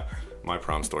 But my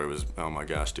prom story was, oh my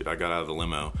gosh, dude. I got out of the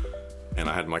limo and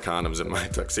I had my condoms in my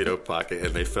tuxedo pocket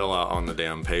and they fell out on the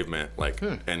damn pavement.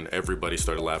 And everybody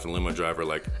started laughing. The limo driver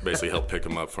basically helped pick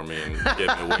them up for me and gave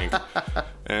me a wink.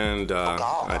 And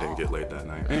I didn't get laid that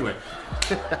night. Anyway,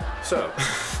 so...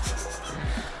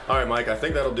 All right, Mike, I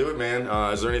think that'll do it, man.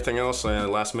 Is there anything else,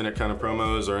 last minute kind of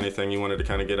promos or anything you wanted to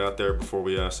kind of get out there before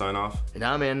we sign off?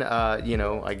 Nah, man,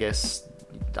 I guess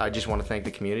I just want to thank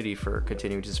the community for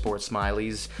continuing to support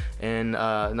Smiley's and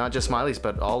not just Smiley's,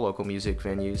 but all local music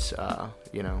venues.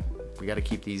 We got to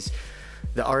keep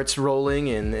the arts rolling,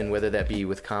 and whether that be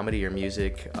with comedy or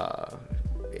music,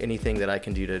 anything that I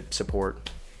can do to support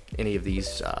any of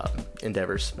these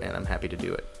endeavors, and I'm happy to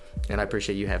do it. And I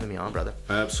appreciate you having me on, brother.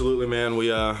 Absolutely, man. We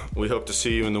hope to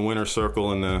see you in the winner's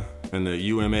circle and the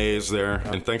UMAs there.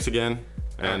 And thanks again.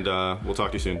 And we'll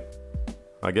talk to you soon.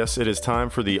 I guess it is time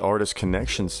for the Artist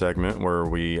Connection segment where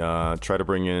we try to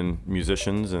bring in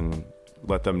musicians and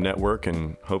let them network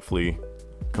and hopefully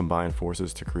combine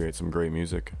forces to create some great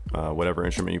music. Whatever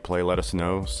instrument you play, let us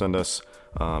know. Send us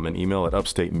an email at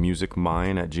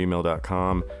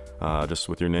upstatemusicmine@gmail.com. Just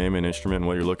with your name and instrument and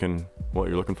what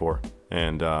you're looking for.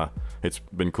 And it's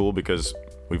been cool because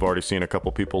we've already seen a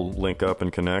couple people link up and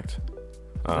connect.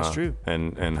 That's true.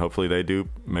 And hopefully they do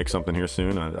make something here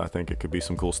soon. I think it could be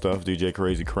some cool stuff. DJ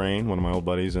Crazy Crane, one of my old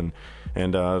buddies, and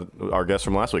our guest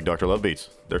from last week, Dr. Love Beats.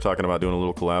 They're talking about doing a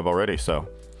little collab already. So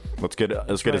let's get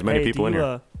as many people in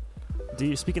here.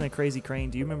 Speaking of Crazy Crane,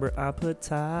 do you remember I Put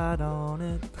Tide on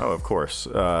It? Oh, of course.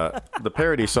 The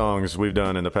parody songs we've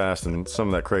done in the past and some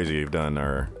of that crazy you've done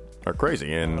are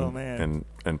crazy and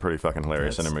pretty fucking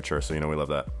hilarious and immature, so we love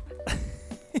that.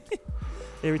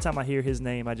 Every time I hear his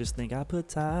name, I just think I put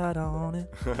Tide on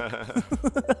it.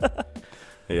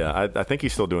 Yeah, I think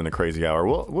he's still doing the Crazy Hour.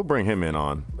 We'll bring him in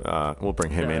on. We'll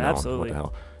bring him in absolutely. on.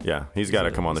 What the hell? Yeah, he's got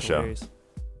to come on the show.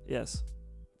 Yes.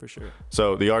 For sure.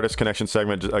 So the Artist Connection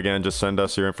segment, again, just send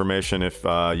us your information if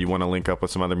you want to link up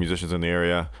with some other musicians in the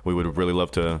area. We would really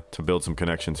love to build some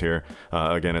connections here.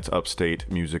 Again, it's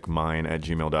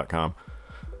upstatemusicmine@gmail.com.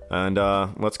 And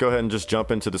let's go ahead and just jump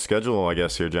into the schedule, I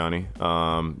guess, here, Johnny.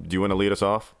 Do you want to lead us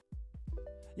off?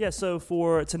 Yeah, so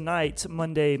for tonight,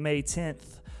 Monday, May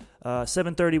 10th,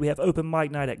 7:30, we have open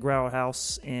mic night at Growl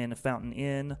House in Fountain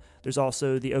Inn. There's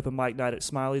also the open mic night at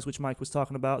Smiley's, which Mike was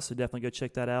talking about, so definitely go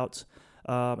check that out.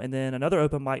 And then another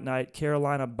open mic night,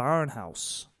 Carolina Barn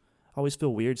House. I always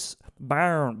feel weird.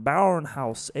 Barn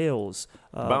House Ales.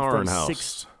 Barn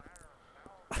House.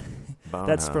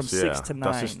 That's from 6 to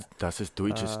 9. Das ist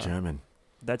Deutsches German.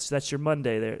 That's your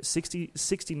Monday there.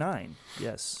 69,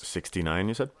 yes. 69,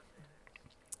 you said?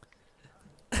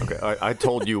 Okay, I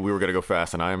told you we were going to go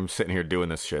fast, and I'm sitting here doing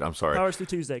this shit. I'm sorry. Hours through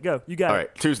Tuesday. Go. You got it. All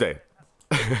right, Tuesday.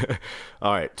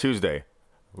 All right, Tuesday.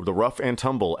 The Rough and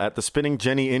Tumble at the Spinning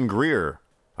Jenny in Greer.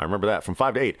 I remember that, from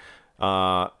 5 to 8.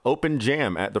 Open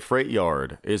Jam at the Freight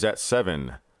Yard is at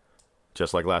 7.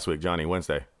 Just like last week, Johnny,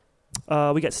 Wednesday.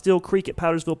 We got Still Creek at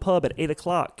Powdersville Pub at 8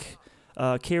 o'clock.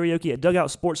 Karaoke at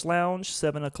Dugout Sports Lounge,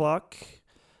 7 o'clock.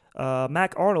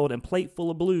 Mac Arnold and Plate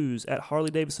Full of Blues at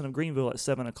Harley Davidson of Greenville at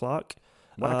 7 o'clock.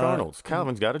 Mac Arnold's.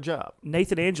 Calvin's got a job.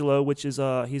 Nathan Angelo, which is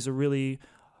he's a really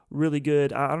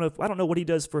good. I don't know what he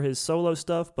does for his solo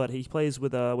stuff, but he plays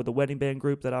with a wedding band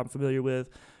group that I'm familiar with.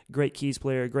 Great keys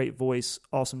player, great voice,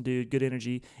 awesome dude, good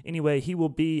energy. Anyway, he will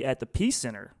be at the Peace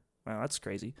Center. Wow, that's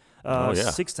crazy.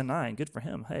 6 to 9, good for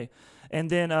him. Hey, and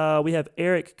then we have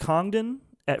Eric Congdon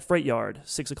at Freight Yard,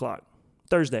 6 o'clock,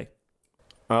 Thursday.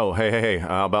 Oh, hey!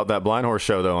 How about that Blind Horse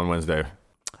show though on Wednesday?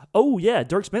 Oh yeah,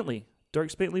 Dirk Bentley.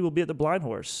 Dirk Bentley will be at the Blind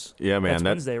Horse. Yeah, man. That's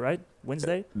Wednesday, right?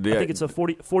 Wednesday? Yeah. I think it's a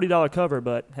 $40 cover,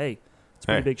 but hey, it's a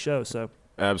pretty big show. So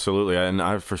absolutely.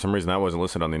 And for some reason, that wasn't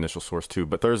listed on the initial source too.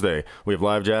 But Thursday, we have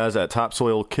live jazz at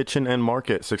Topsoil Kitchen and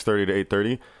Market, 6:30 to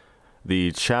 8:30.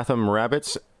 The Chatham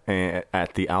Rabbits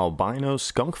at the Albino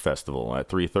Skunk Festival at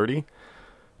 3:30.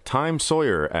 Time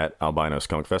Sawyer at Albino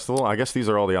Skunk Festival. I guess these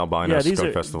are all the Albino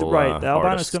Skunk Festival right. The Albino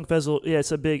artists. Skunk Festival. Yeah,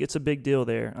 it's a big deal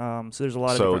there. So there's a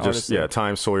lot of different artists. So just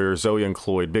Time Sawyer, Zoe and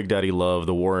Cloyd, Big Daddy Love,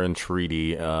 The Warren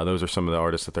Treaty. Those are some of the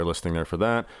artists that they're listing there for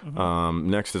that.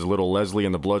 Mm-hmm. Next is Little Leslie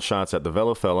and the Bloodshots at the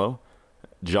Velo Fellow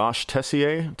Josh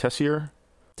Tessier. Tessier?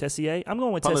 I'm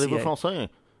going with Parlez-vous Tessier. français?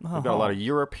 We've got a lot of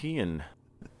European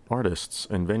artists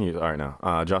and venues. All right,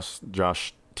 now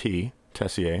Josh T.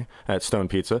 Tessier at Stone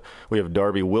Pizza. We have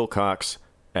Darby Wilcox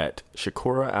at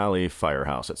Shakura Alley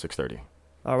Firehouse at 6:30.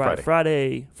 All right,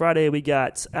 Friday we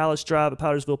got Alice Drive at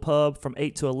Powdersville Pub from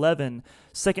 8 to 11.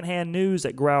 Secondhand News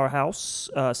at Grauer House,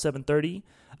 7:30.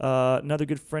 Another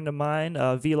good friend of mine,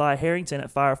 Veli Harrington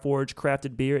at Fire Forge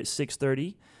Crafted Beer at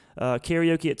 6:30.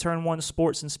 Karaoke at Turn 1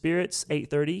 Sports and Spirits,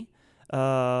 8:30.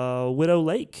 Widow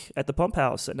Lake at the Pump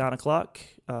House at 9 o'clock.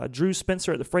 Drew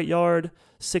Spencer at the Freight Yard,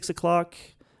 6 o'clock.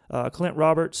 Clint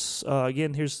Roberts,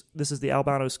 again, this is the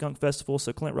Albino Skunk Festival,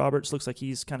 so Clint Roberts looks like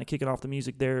he's kind of kicking off the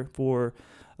music there for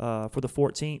the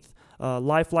 14th.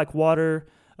 Life Like Water,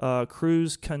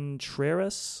 Cruz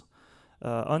Contreras,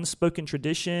 Unspoken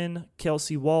Tradition,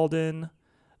 Kelsey Walden,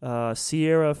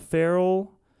 Sierra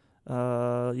Farrell.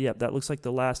 That looks like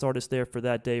the last artist there for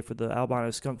that day for the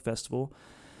Albino Skunk Festival.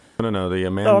 No, the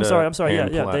Amanda. Oh, I'm sorry.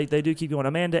 Ann Yeah, Platt. they do keep going.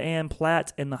 Amanda Ann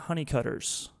Platt and the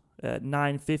Honeycutters at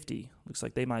 9:50. Looks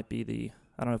like they might be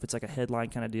I don't know if it's like a headline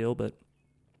kind of deal, but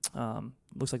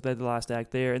looks like they're the last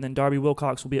act there. And then Darby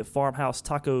Wilcox will be at Farmhouse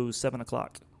Tacos, 7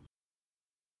 o'clock.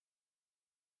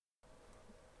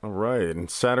 All right, and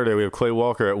Saturday we have Clay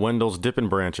Walker at Wendell's Dippin'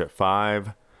 Branch at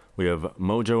 5. We have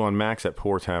Mojo on Max at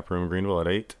Poor Tap Room Greenville at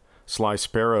 8. Sly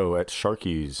Sparrow at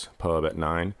Sharky's Pub at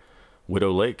 9.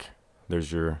 Widow Lake,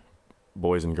 there's your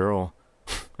boys and girl,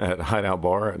 at Hideout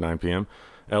Bar at 9 p.m.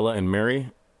 Ella and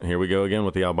Mary, here we go again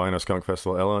with the Albino Skunk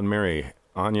Festival. Ella and Mary,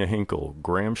 Anya Hinkle,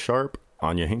 Graham Sharp,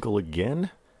 Anya Hinkle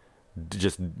again?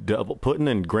 Just double putting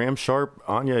in Graham Sharp,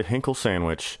 Anya Hinkle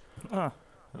sandwich.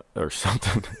 Or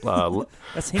something.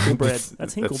 That's Hinkle bread.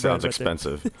 That's Hinkle that sounds bread.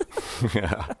 Expensive.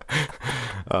 Yeah.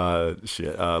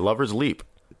 Lover's Leap.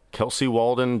 Kelsey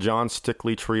Walden, John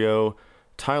Stickley Trio,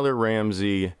 Tyler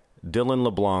Ramsey, Dylan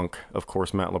LeBlanc, of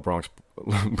course, Matt LeBlanc's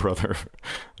brother.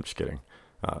 I'm just kidding.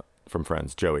 From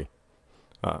Friends, Joey.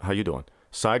 How you doing?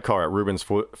 Sidecar at Ruben's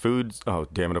Foods. Oh,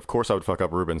 damn it. Of course I would fuck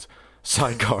up Ruben's.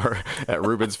 Sidecar at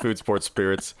Ruben's Food Sports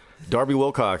Spirits. Darby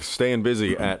Wilcox staying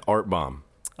busy at Art Bomb.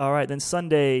 All right, then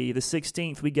Sunday the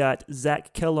 16th, we got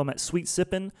Zach Kellum at Sweet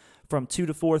Sippin' from 2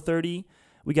 to 4:30.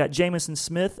 We got Jameson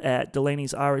Smith at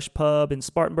Delaney's Irish Pub in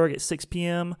Spartanburg at 6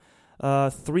 p.m.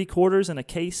 3 quarters in a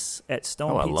case at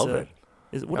Stone Pizza. I love it.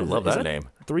 I love that name.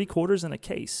 3 quarters in a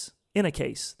case. In a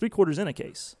case. 3 quarters in a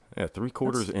case. Yeah, 3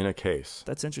 quarters in a case.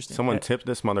 That's interesting. Someone tipped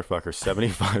this motherfucker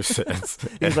 75 cents.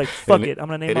 He was like, fuck it, I'm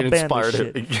going to name my band this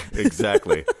shit.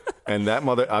 Exactly. And that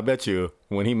I bet you,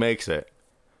 when he makes it,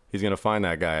 he's going to find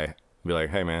that guy and be like,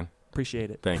 hey, man.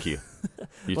 Appreciate it. Thank you.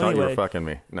 You Well, thought you anyway, were fucking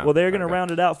me. No. Well, they're going to round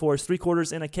it out for us. 3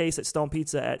 quarters in a case at Stone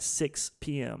Pizza at 6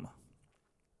 p.m.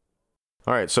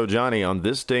 All right, so Johnny, on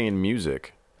this day in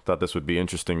music, thought this would be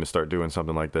interesting to start doing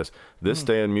something like this. This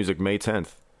day in music, May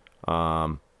 10th,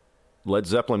 Led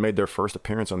Zeppelin made their first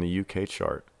appearance on the UK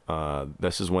chart.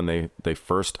 This is when they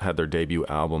first had their debut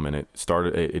album, and it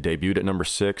debuted at number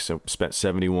 6 and spent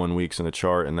 71 weeks in the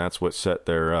chart, and that's what set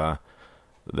their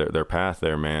path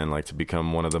there, man, like to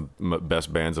become one of the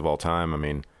best bands of all time. I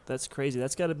mean, that's crazy.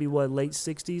 That's got to be what, late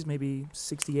 60s, maybe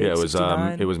 68, yeah, it was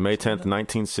 69? It was May 10th,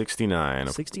 1969.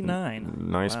 69.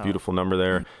 Nice, Wow. beautiful number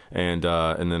there. And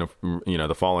then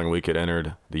the following week it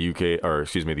entered the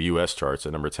the US charts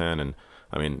at number 10, and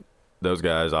I mean, those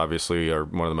guys obviously are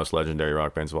one of the most legendary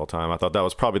rock bands of all time. I thought that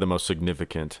was probably the most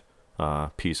significant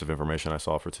piece of information I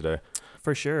saw for today.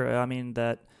 For sure. I mean,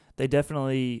 that they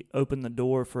definitely opened the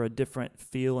door for a different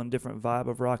feel and different vibe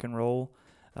of rock and roll.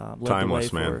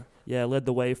 Timeless, man. Led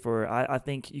the way for, I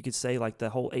think you could say, like the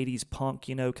whole 80s punk,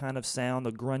 kind of sound,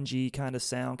 the grungy kind of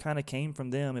sound kind of came from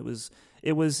them. It was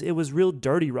real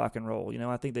dirty rock and roll.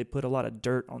 I think they put a lot of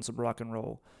dirt on some rock and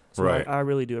roll. So right. I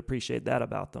really do appreciate that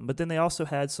about them. But then they also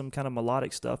had some kind of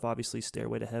melodic stuff, obviously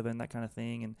Stairway to Heaven, that kind of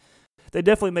thing. And they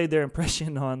definitely made their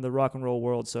impression on the rock and roll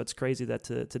world. So it's crazy that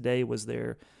today was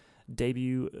their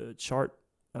debut chart,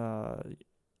 embarkment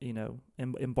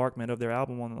of their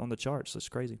album on the charts. So it's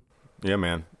crazy. Yeah,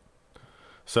 man.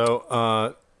 So,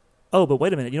 but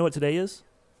wait a minute. You know what today is?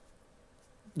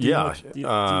 Do you know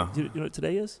what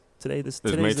today is? Is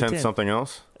May 10th something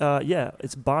else? Yeah,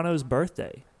 it's Bono's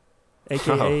birthday,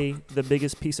 aka the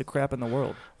biggest piece of crap in the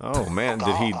world. Oh man,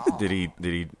 did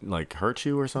he like hurt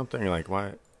you or something? Like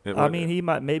why? I mean, he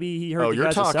might. Maybe he hurt. Oh, the you're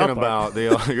guys at talking South about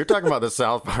Park. you're talking about the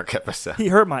South Park episode. He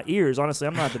hurt my ears. Honestly,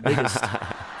 I'm not the biggest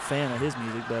fan of his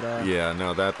music, but yeah,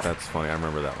 no, that's funny. I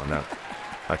remember that one.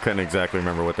 I couldn't exactly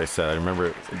remember what they said. I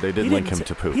remember they did link him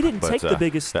to poop. He didn't take the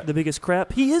biggest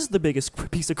crap. He is the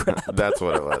biggest piece of crap. That's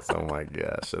what it was. Oh my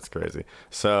gosh, that's crazy.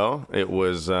 So it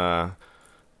was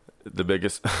the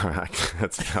biggest. I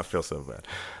feel so bad.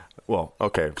 Well,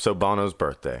 okay. So Bono's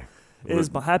birthday. It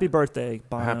is my happy birthday,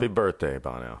 Bono. Happy birthday,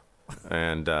 Bono.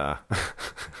 And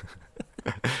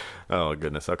oh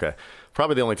goodness. Okay.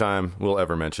 Probably the only time we'll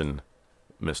ever mention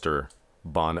Mr.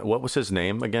 Bono. What was his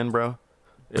name again, bro?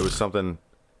 It was something.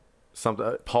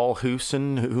 Paul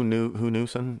Hewson. Who knew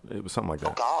Hewson? It was something like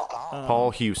that.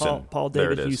 Paul Hewson. Paul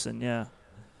There it David is. Hewson. Yeah.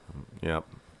 Yep.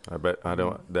 I bet I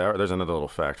don't. There's another little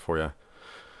fact for you.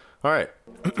 All right.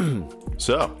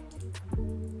 So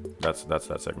that's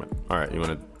that segment. All right. You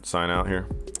want to sign out here?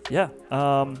 Yeah.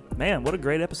 Man, what a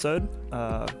great episode.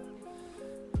 A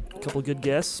couple of good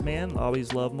guests, man.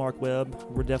 Always love Mark Webb.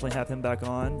 We'll definitely have him back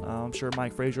on. I'm sure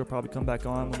Mike Frazier will probably come back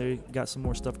on when they got some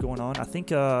more stuff going on. I think,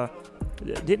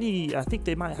 didn't he? I think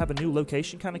they might have a new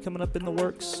location kind of coming up in the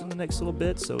works in the next little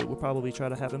bit. So we'll probably try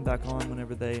to have him back on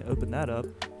whenever they open that up.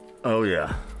 Oh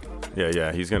yeah.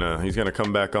 Yeah. He's gonna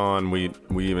come back on. We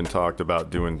even talked about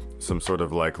doing some sort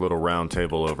of like little round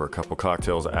table over a couple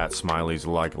cocktails at Smiley's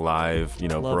like live,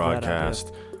 Love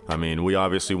broadcast. I mean, we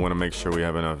obviously want to make sure we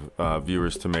have enough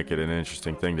viewers to make it an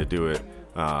interesting thing to do it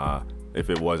if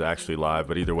it was actually live.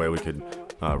 But either way, we could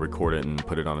record it and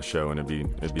put it on a show, and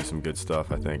it'd be some good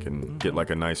stuff, I think, and get like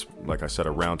a nice, like I said,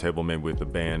 a round table maybe with the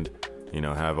band.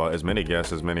 Have as many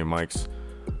guests, as many mics,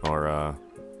 or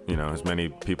as many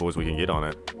people as we can get on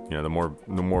it. The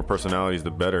more personalities,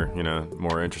 the better.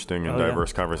 More interesting and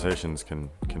diverse conversations can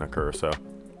occur. So,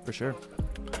 For sure.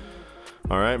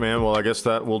 all right, man. Well, I guess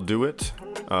that will do it.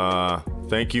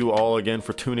 Thank you all again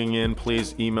for tuning in.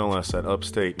 Please email us at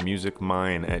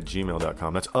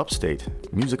upstatemusicmine@gmail.com. That's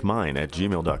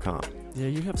upstatemusicmine@gmail.com. Yeah,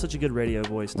 you have such a good radio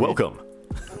voice, dude. Welcome.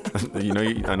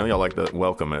 I know y'all like the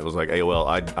welcome. It was like AOL.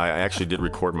 I actually did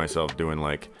record myself doing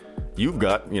like, you've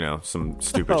got, some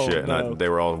stupid shit. And they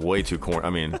were all way too corny. I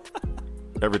mean,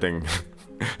 everything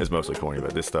is mostly corny,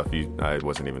 but this stuff I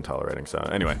wasn't even tolerating. So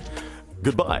anyway,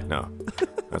 goodbye. No,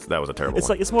 that was a terrible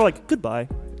one. It's more like goodbye.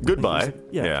 Goodbye.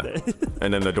 Yeah.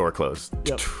 And then the door closed.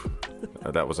 Yep.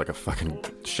 That was like a fucking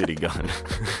shitty gun.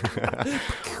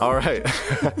 All right.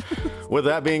 With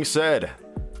that being said,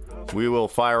 we will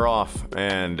fire off,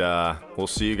 and we'll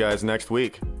see you guys next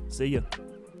week. See ya.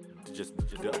 Just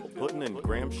double pudding and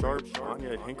Graham Sharp on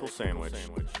your Hinkle sandwich.